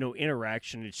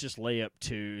 interaction. It's just layup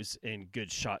twos and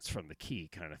good shots from the key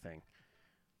kind of thing.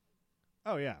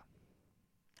 Oh yeah.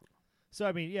 So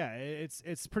I mean, yeah,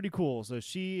 it's pretty cool. So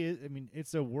she is. I mean,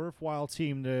 it's a worthwhile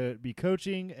team to be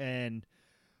coaching, and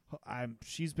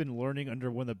she's been learning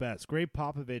under one of the best. Greg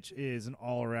Popovich is an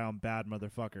all-around bad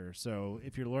motherfucker. So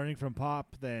if you're learning from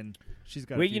Pop, then she's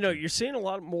got. Well, a future. you're seeing a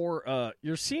lot more.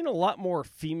 You're seeing a lot more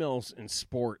females in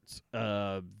sports.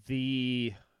 Don't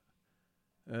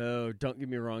get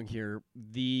me wrong here.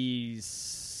 The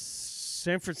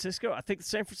San Francisco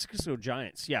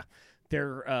Giants. Yeah,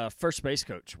 their first base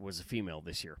coach was a female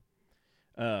this year.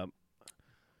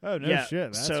 Oh no yeah,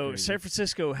 shit! That's so crazy. San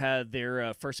Francisco had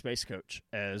their first base coach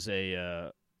as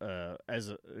a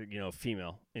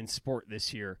female in sport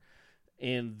this year,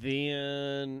 and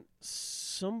then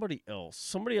somebody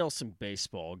else in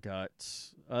baseball got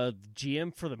the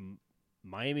GM for the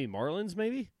Miami Marlins,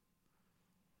 maybe.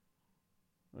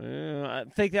 I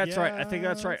think that's right. I think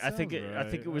that's right. that I think sounds I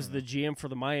think right. it was I the don't GM for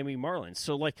the Miami Marlins.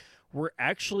 So we're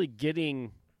actually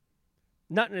getting,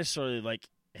 not necessarily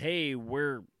hey,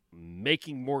 we're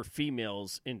making more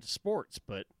females into sports,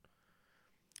 but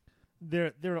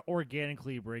they're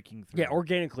organically breaking through. yeah,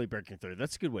 organically breaking through.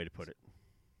 That's a good way to put it.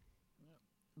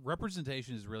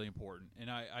 Representation is really important, and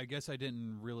I guess I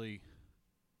didn't really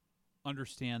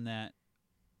understand that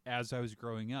as I was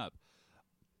growing up.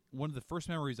 One of the first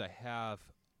memories I have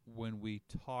when we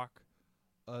talk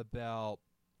about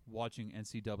watching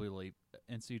NCAA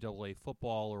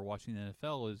football or watching the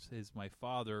NFL is my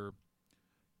father.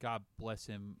 God bless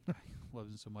him. I love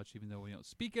him so much, even though we don't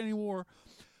speak anymore.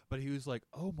 But he was like,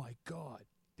 "Oh my God,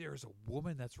 there's a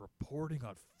woman that's reporting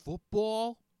on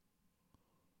football."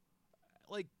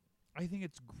 I think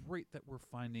it's great that we're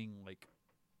finding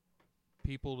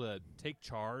people to take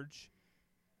charge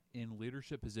in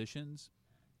leadership positions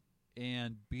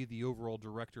and be the overall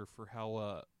director for how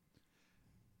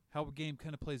a game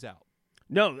kind of plays out.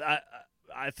 No,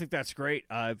 I think that's great.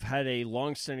 I've had a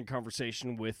long-standing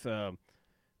conversation with the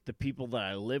people that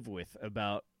I live with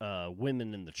about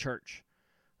women in the church.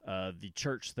 The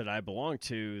church that I belong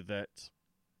to, that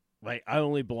I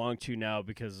only belong to now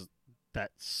because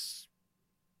that's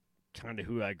kind of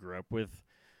who I grew up with.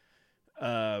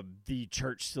 The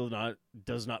church still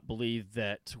does not believe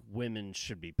that women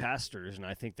should be pastors, and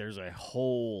I think there's a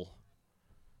whole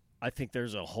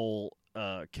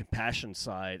compassion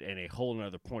side and a whole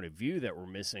another point of view that we're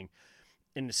missing,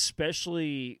 and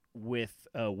especially with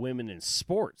women in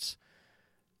sports.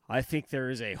 I think there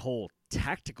is a whole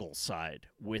tactical side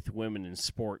with women in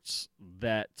sports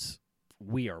that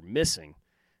we are missing,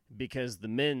 because the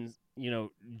men,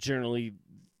 generally,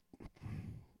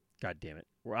 God damn it,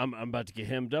 I'm about to get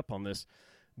hemmed up on this,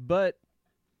 but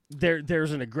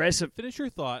there's an aggressive. Finish your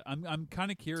thought. I'm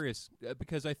kind of curious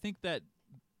because I think that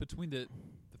between the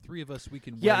three of us, we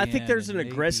can. Yeah, I weigh think in there's and an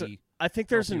aggressive. maybe I think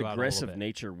there's help an you out a little aggressive bit.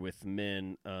 nature with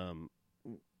men.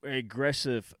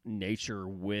 Aggressive nature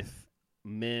with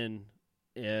men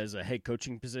as a head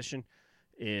coaching position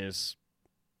is,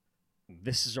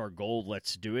 this is our goal,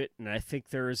 let's do it. And I think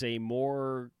there is a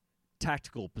more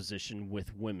tactical position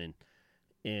with women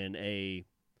in a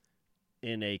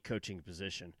coaching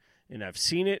position, and I've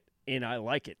seen it and I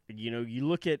like it. When you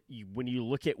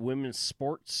look at women's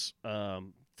sports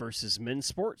versus men's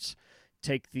sports,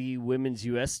 take the women's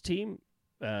U.S. team,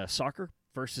 soccer,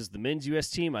 versus the men's U.S.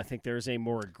 team. I think there's a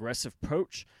more aggressive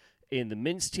approach in the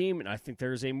men's team, and I think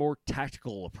there's a more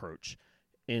tactical approach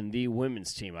in the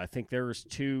women's team. I think there's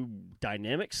two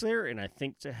dynamics there, and I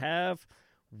think to have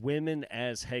women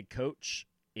as head coach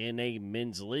in a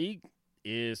men's league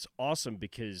is awesome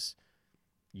because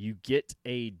you get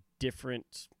a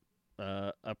different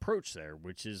approach there,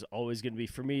 which is always going to be,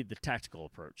 for me, the tactical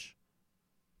approach.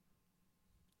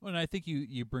 Well, and I think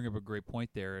you bring up a great point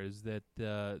there, is that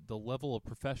the level of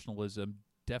professionalism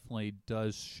definitely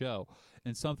does show.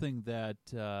 And something that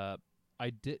I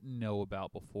didn't know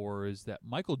about before is that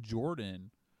Michael Jordan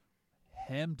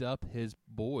hemmed up his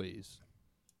boys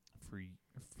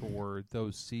for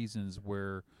those seasons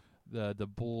where the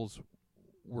Bulls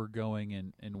were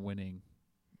going and winning.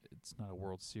 It's not a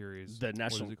World Series. The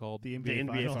national, what is it called? The the NBA,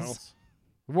 NBA Finals.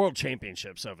 World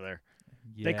Championships over there.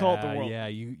 Yeah, They call it the World. Yeah,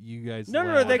 you guys. No,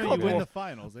 laugh. they No, call you it win the the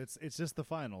finals. It's just the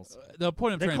finals. The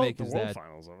point I'm They trying call to it make the World is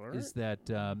Finals over there. is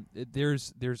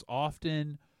that there's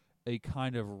often a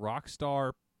kind of rock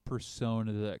star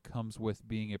persona that comes with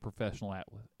being a professional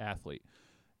athlete.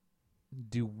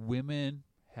 Do women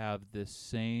have the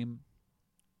same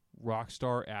rock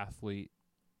star athlete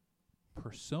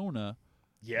persona?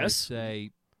 Yes. Like,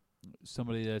 say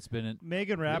somebody that's been in.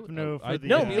 Megan Rapinoe I- for the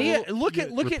No, Yeah. Mia. Look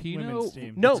at women's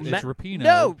team. No, it's Ma- Rapinoe,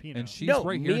 no, and she's no,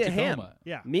 right here Mia in Hamm. Tacoma.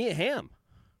 Yeah. Mia Hamm.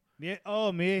 Mia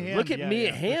Hamm. Look at yeah, Mia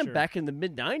yeah, for Hamm sure. back in the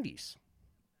mid-'90s.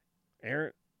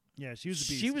 Aaron, Yeah, she was a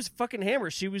beast. she was fucking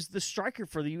hammer. She was the striker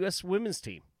for the U.S. women's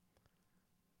team.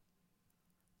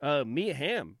 Mia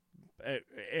Hamm.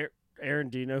 Aaron,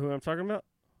 do you know who I'm talking about?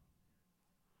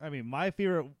 I mean, my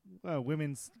favorite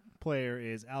women's player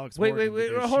is Alex. Wait, Morgan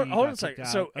because hold she on a got second. kicked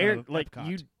So, out Aaron, of like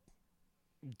Epcot.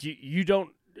 you don't.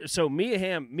 So Mia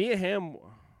Hamm.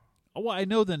 Oh, well, I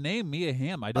know the name Mia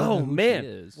Hamm. I don't Oh, know who man. she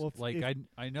is. Well, if- like if-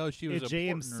 I know she was. If a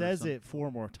James partner or says something. it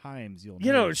 4 more times, you'll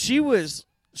You know know, who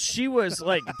she was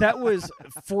like, that was,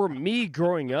 for me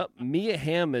growing up, Mia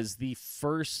Hamm is the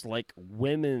first like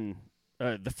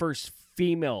the first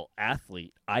female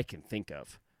athlete I can think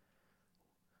of.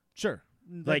 Sure.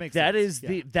 Like makes sense.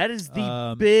 that is the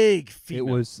Um, big It female.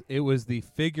 was the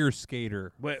figure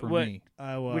skater What- for what- me.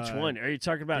 Which Which one are you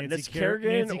talking about? Nancy, Nancy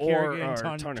Kerrigan Nancy or Kerrigan,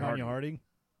 Tanya Tanya Harding?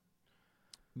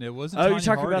 It wasn't. Oh, Tanya you're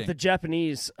talking about Harding. the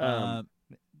Japanese.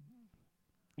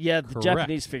 Yeah, the correct.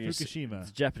 Japanese figure. Fukushima.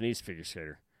 The Japanese figure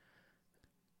skater.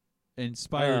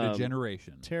 inspired a um,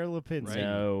 generation. Tara Lipinski. Right.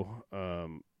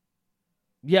 No.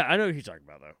 Yeah, I know who you're talking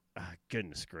about though.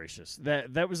 Goodness gracious,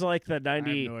 that was like the I have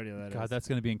 90. no idea what that is. God, that's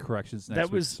going to be in corrections next That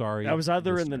week. was Sorry. That was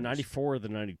either in the listeners. 94 or the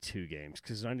 92 games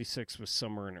because 96 was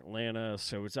somewhere in Atlanta,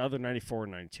 so it's either 94 or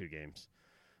 92 games.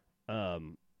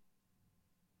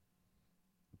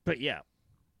 But yeah,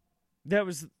 that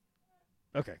was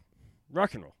okay.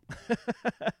 Rock and roll.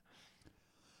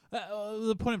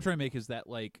 The point I'm trying to make is that,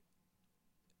 like,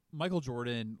 Michael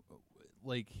Jordan,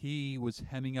 like, he was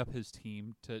hemming up his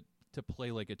team to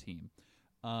play like a team.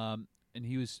 And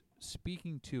he was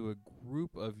speaking to a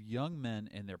group of young men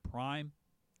in their prime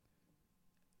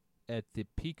at the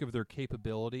peak of their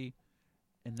capability,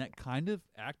 and that kind of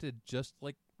acted just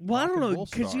like Well, I rock don't and know roll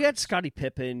because you had stars. Scottie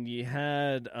Pippen, you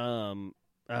had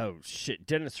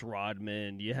Dennis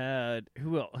Rodman, you had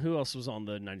who else was on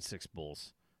the 96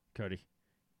 Bulls? Cody.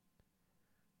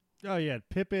 Oh yeah,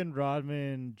 Pippen,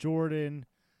 Rodman, Jordan.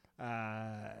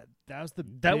 That was the.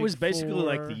 That big was basically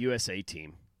like four. the USA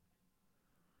team.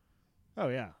 Oh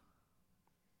yeah,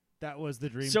 that was the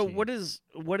dream. So team. what is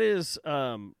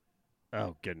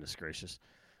oh goodness gracious.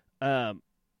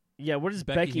 Yeah, what does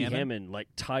Becky Becky Hammond? Hammond like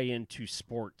tie into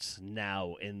sports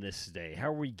now in this day? How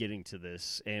are we getting to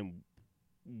this and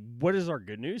what is our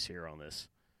good news here on this?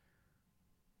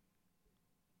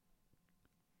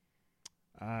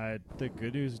 The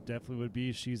good news definitely would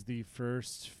be she's the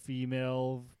first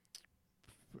female.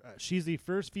 She's the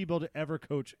first female to ever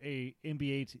coach a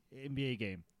NBA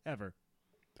game ever.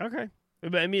 Okay.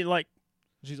 But I mean like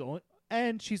She's only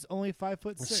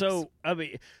 5'6".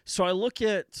 so I look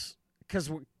at cuz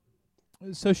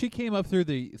So she came up through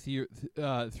the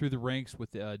ranks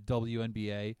with the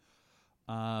WNBA,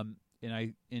 and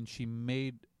she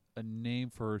made a name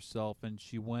for herself, and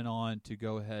she went on to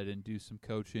go ahead and do some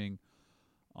coaching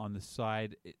on the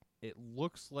side. It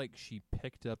looks like she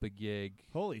picked up a gig.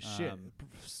 Holy shit!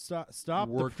 Stop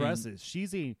the working- presses.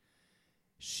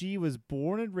 She was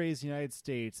born and raised in the United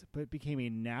States, but became a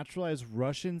naturalized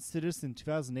Russian citizen in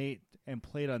 2008 and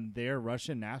played on their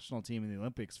Russian national team in the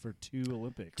Olympics for 2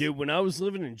 Olympics. dude, when I was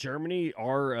living in Germany,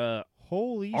 our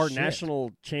Holy shit.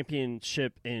 national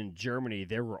championship in Germany,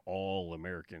 they were all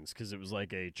Americans because it was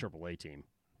like a AAA team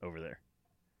over there.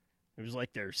 It was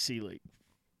like their C League.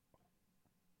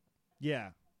 Yeah,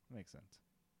 makes sense.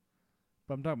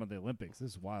 But I'm talking about the Olympics.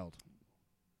 This is wild.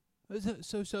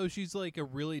 So she's like a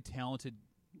really talented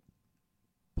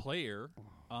player,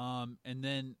 and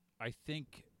then I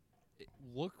think it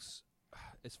looks,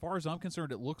 as far as I'm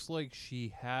concerned, it looks like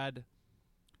she had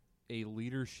a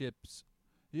leadership's.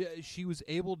 Yeah, she was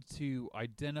able to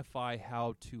identify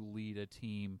how to lead a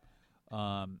team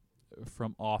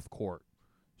from off court.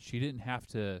 She didn't have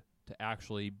to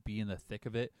actually be in the thick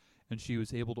of it, and she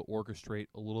was able to orchestrate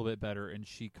a little bit better. And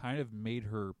she kind of made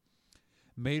her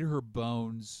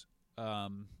bones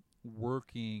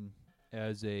working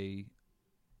as an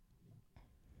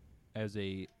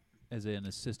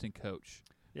assistant coach.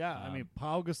 Yeah, I mean,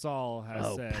 Pau Gasol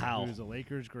has said Pau. who's a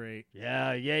Lakers great.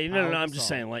 Yeah. Pau I'm just Gasol.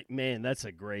 saying, like, man, that's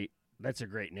a great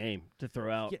name to throw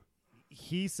out. Yeah.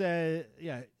 He said,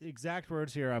 exact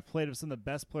words here. I played with some of the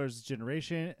best players of this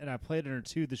generation, and I played under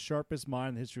two of the sharpest minds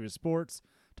in the history of sports.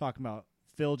 Talking about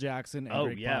Phil Jackson and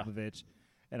Greg Popovich,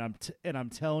 and I'm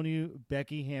telling you,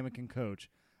 Becky Hammon can coach.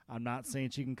 I'm not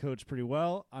saying she can coach pretty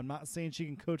well. I'm not saying she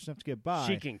can coach enough to get by.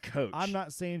 She can coach. I'm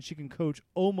not saying she can coach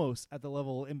almost at the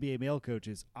level of NBA male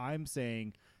coaches. I'm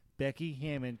saying Becky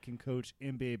Hammon can coach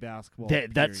NBA basketball.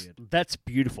 That's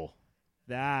beautiful.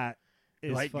 That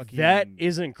is Like fucking, that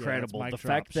is yeah, incredible. that's mic the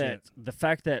fact drop that shit. the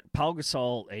fact that Pau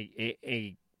Gasol,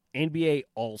 a NBA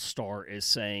All-Star, is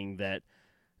saying that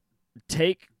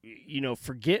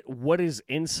forget what is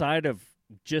inside of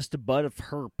just the butt of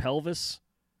her pelvis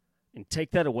and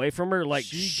take that away from her. Like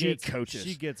she coaches.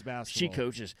 She gets basketball. She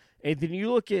coaches. And then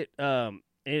you look at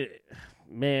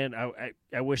man,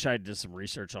 I wish I did some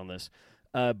research on this.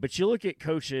 But you look at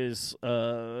coaches,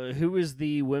 who is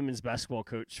the women's basketball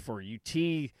coach for UT,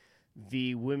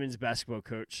 the women's basketball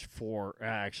coach for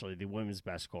the women's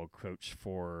basketball coach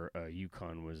for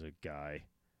UConn was a guy.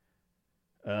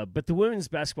 But the women's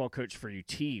basketball coach for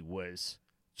UT was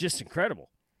just incredible.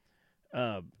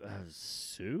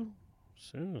 Sue,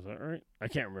 is that right? I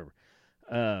can't remember.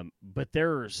 But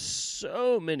there are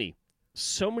so many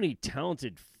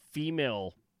talented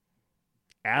female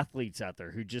athletes out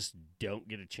there who just don't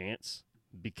get a chance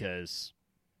because,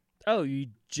 you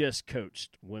just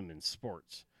coached women's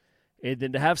sports. And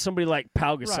then to have somebody like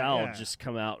Pau Gasol just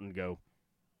come out and go,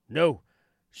 no,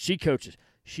 she coaches.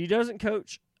 She doesn't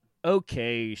coach.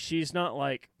 Okay, she's not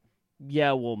like,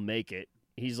 yeah, we'll make it.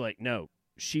 He's like, no,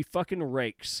 she fucking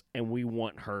rakes, and we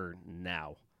want her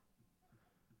now.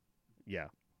 Yeah.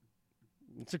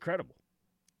 It's incredible.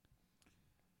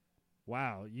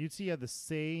 Wow, UT had the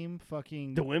same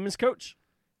fucking The women's coach?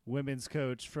 women's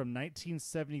coach from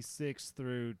 1976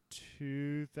 through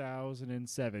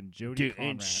 2007, Jody Dude, Conrad.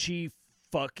 and she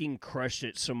fucking crushed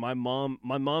it. So my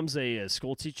mom's a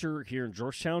school teacher here in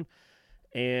Georgetown,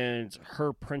 and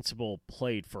her principal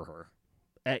played for her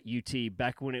at UT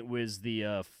back when it was the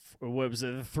the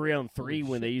 3-on-3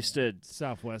 when they used to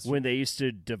Southwest. when they used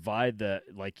to divide the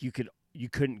you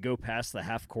couldn't go past the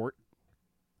half court.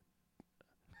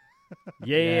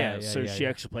 Yeah. So she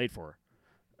actually played for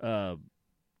her.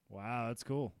 Wow, that's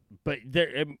cool. But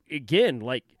there again,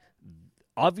 like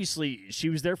obviously she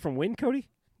was there from when, Cody?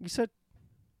 You said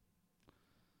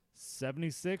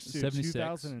 76 to 76.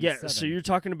 2007. yeah. So you're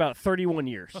talking about 31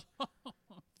 years.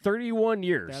 31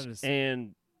 years, That is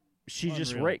and she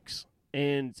just unreal. rakes.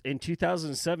 And in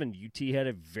 2007, UT had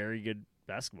a very good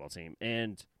basketball team,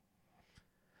 and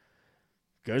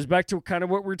goes back to kind of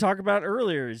what we were talking about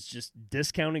earlier: is just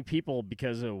discounting people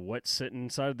because of what's sitting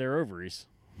inside their ovaries,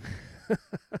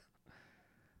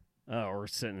 or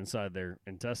sitting inside their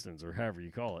intestines, or however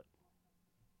you call it.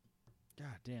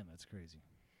 God damn, that's crazy.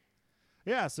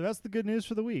 Yeah, so that's the good news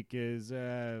for the week. Is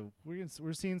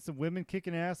we're seeing some women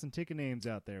kicking ass and taking names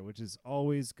out there, which is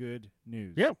always good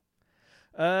news. Yeah.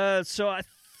 So I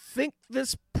think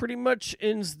this pretty much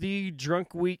ends the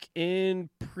Drunk Week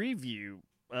in preview.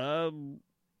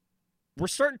 We're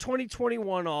starting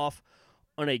 2021 off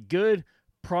on a good,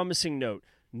 promising note.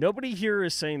 Nobody here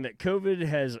is saying that COVID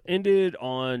has ended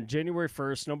on January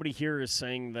 1st. Nobody here is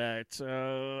saying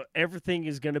that everything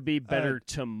is going to be better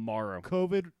tomorrow.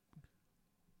 COVID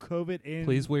ends.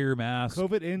 Please wear your mask.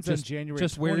 COVID ends on January.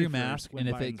 Just wear your 21st mask, when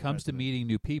and if it Biden's comes to president. meeting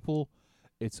new people,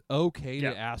 it's okay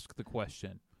Yeah. to ask the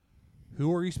question: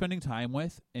 who are you spending time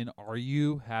with, and are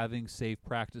you having safe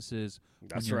practices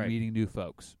That's when you're right. meeting new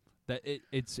folks? That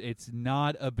it's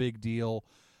not a big deal.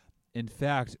 In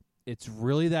fact, it's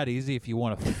really that easy if you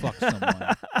want to fuck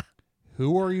someone.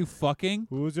 Who are you fucking,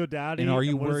 Who's your daddy? and are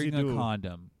you what does he wearing a do?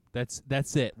 condom? That's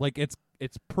it. Like it's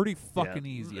pretty fucking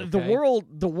easy. Okay?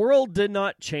 The world did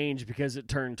not change because it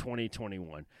turned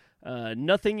 2021.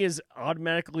 Nothing is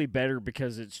automatically better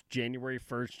because it's January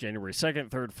 1st, January 2nd,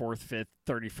 3rd, 4th, 5th,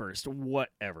 31st,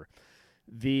 whatever.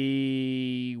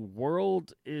 The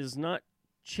world is not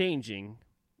changing.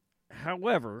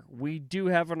 However, we do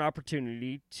have an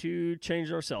opportunity to change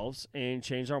ourselves and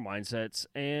change our mindsets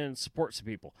and support some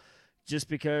people. just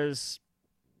because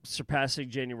surpassing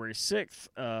January 6th,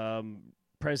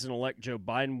 President-elect Joe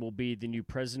Biden will be the new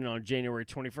president on January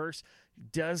 21st,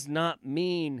 does not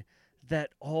mean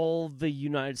that all the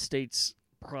United States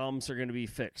problems are going to be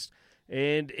fixed.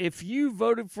 And if you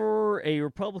voted for a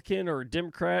Republican or a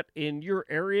Democrat in your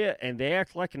area and they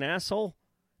act like an asshole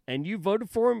and you voted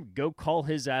for him, go call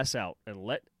his ass out and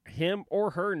let him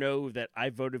or her know that I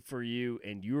voted for you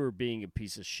and you are being a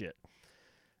piece of shit.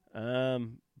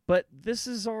 But this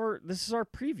is our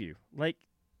preview. Like,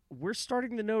 we're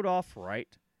starting the note off right.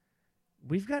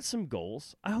 We've got some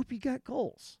goals. I hope you got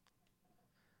goals.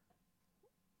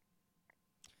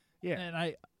 Yeah. And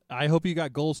I hope you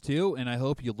got goals too, and I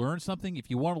hope you learned something. If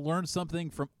you want to learn something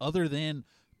from other than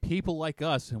people like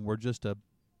us, and we're just a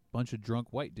bunch of drunk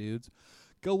white dudes,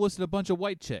 go listen to a bunch of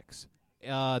white chicks.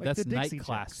 That's the Night Dixie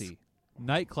Classy. Chicks.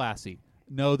 Night Classy.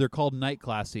 No, they're called Night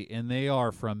Classy, and they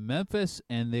are from Memphis,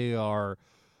 and they are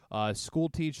school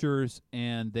teachers,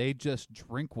 and they just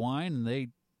drink wine, and they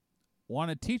want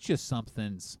to teach you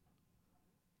somethings.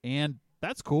 And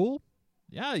that's cool.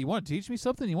 Yeah, you want to teach me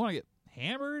something? You want to get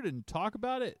hammered and talk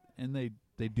about it? And they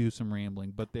do some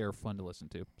rambling, but they are fun to listen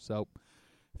to. So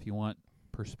if you want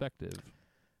perspective.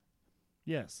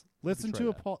 Yes. Listen try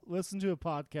to that. listen to a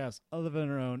podcast other than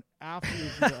our own after you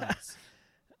listen to us.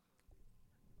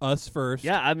 Us first.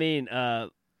 Yeah, I mean,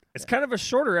 it's kind of a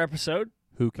shorter episode,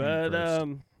 Who came but first?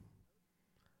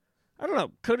 I don't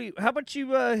know. Cody, how about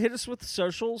you hit us with the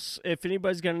socials? If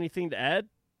anybody's got anything to add,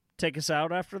 take us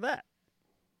out after that.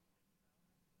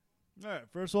 All right.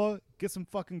 First of all, get some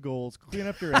fucking goals. Clean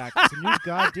up your act. It's a new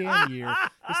goddamn year.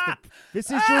 This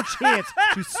is your chance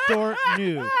to start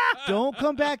new. Don't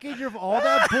come back in here all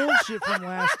that bullshit from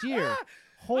last year.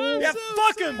 Whole Yeah,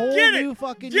 fucking whole get new it.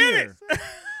 fucking Get year.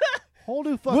 Whole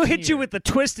new fucking We'll hit you year. with the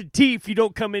twisted T if you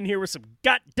don't come in here with some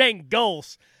goddamn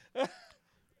goals.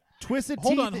 Twisted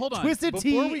Hold teeth, on. Twisted Before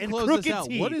tea we and close crooked this out,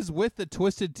 tea. what is with the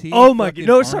Twisted Tea? Oh my god! fucking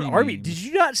No, it's not army Army. memes? Did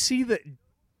you not see the?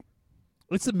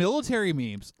 It's the military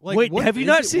memes. Like, Wait, what have you is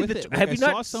not it seen with the- it? Like, have I you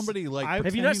saw not- somebody like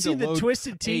have you not pretending seen to the load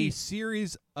Twisted a Tea?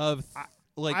 series of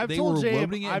like I've they told were Jam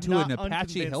loading it I'm into not an Apache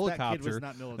unconvinced that kid was helicopter,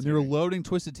 not and they were military. loading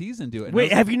Twisted Teas into it. And I Wait,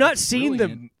 was have like, you not "That's seen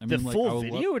brilliant." I the mean, like, I full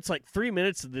would video? It's like 3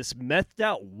 minutes of this methed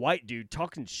out white dude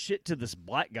talking shit to this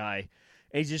black guy,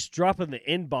 and he's just dropping the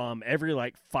N-bomb every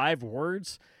like 5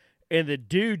 words. And the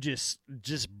dude just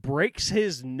breaks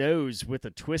his nose with a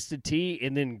Twisted Tea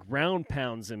and then ground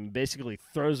pounds him, basically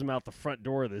throws him out the front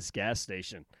door of this gas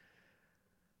station.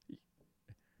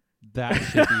 That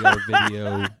should be our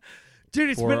video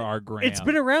Dude, for our gram. it's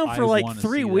been around for I like wanna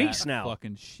 3 see weeks that now.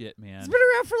 Fucking shit, man. It's been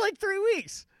around for like 3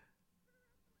 weeks.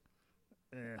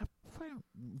 Okay,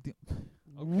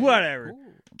 Whatever. cool.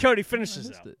 Cody, finish I this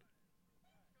missed out. it.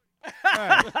 All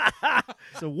right.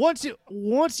 So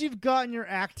once you've gotten your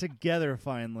act together,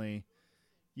 finally,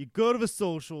 you go to the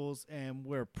socials, and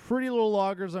we're Pretty Little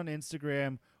Loggers on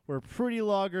Instagram. We're Pretty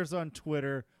Loggers on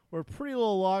Twitter. We're Pretty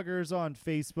Little Loggers on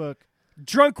Facebook.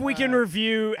 Drunk Weekend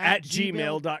Review at at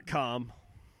gmail.com.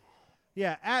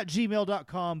 Yeah, at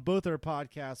gmail.com. Both our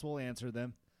podcasts. We'll answer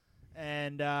them.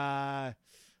 And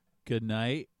Good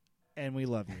night, we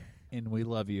love you. and we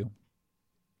love you.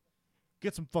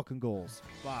 Get some fucking goals.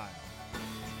 Bye.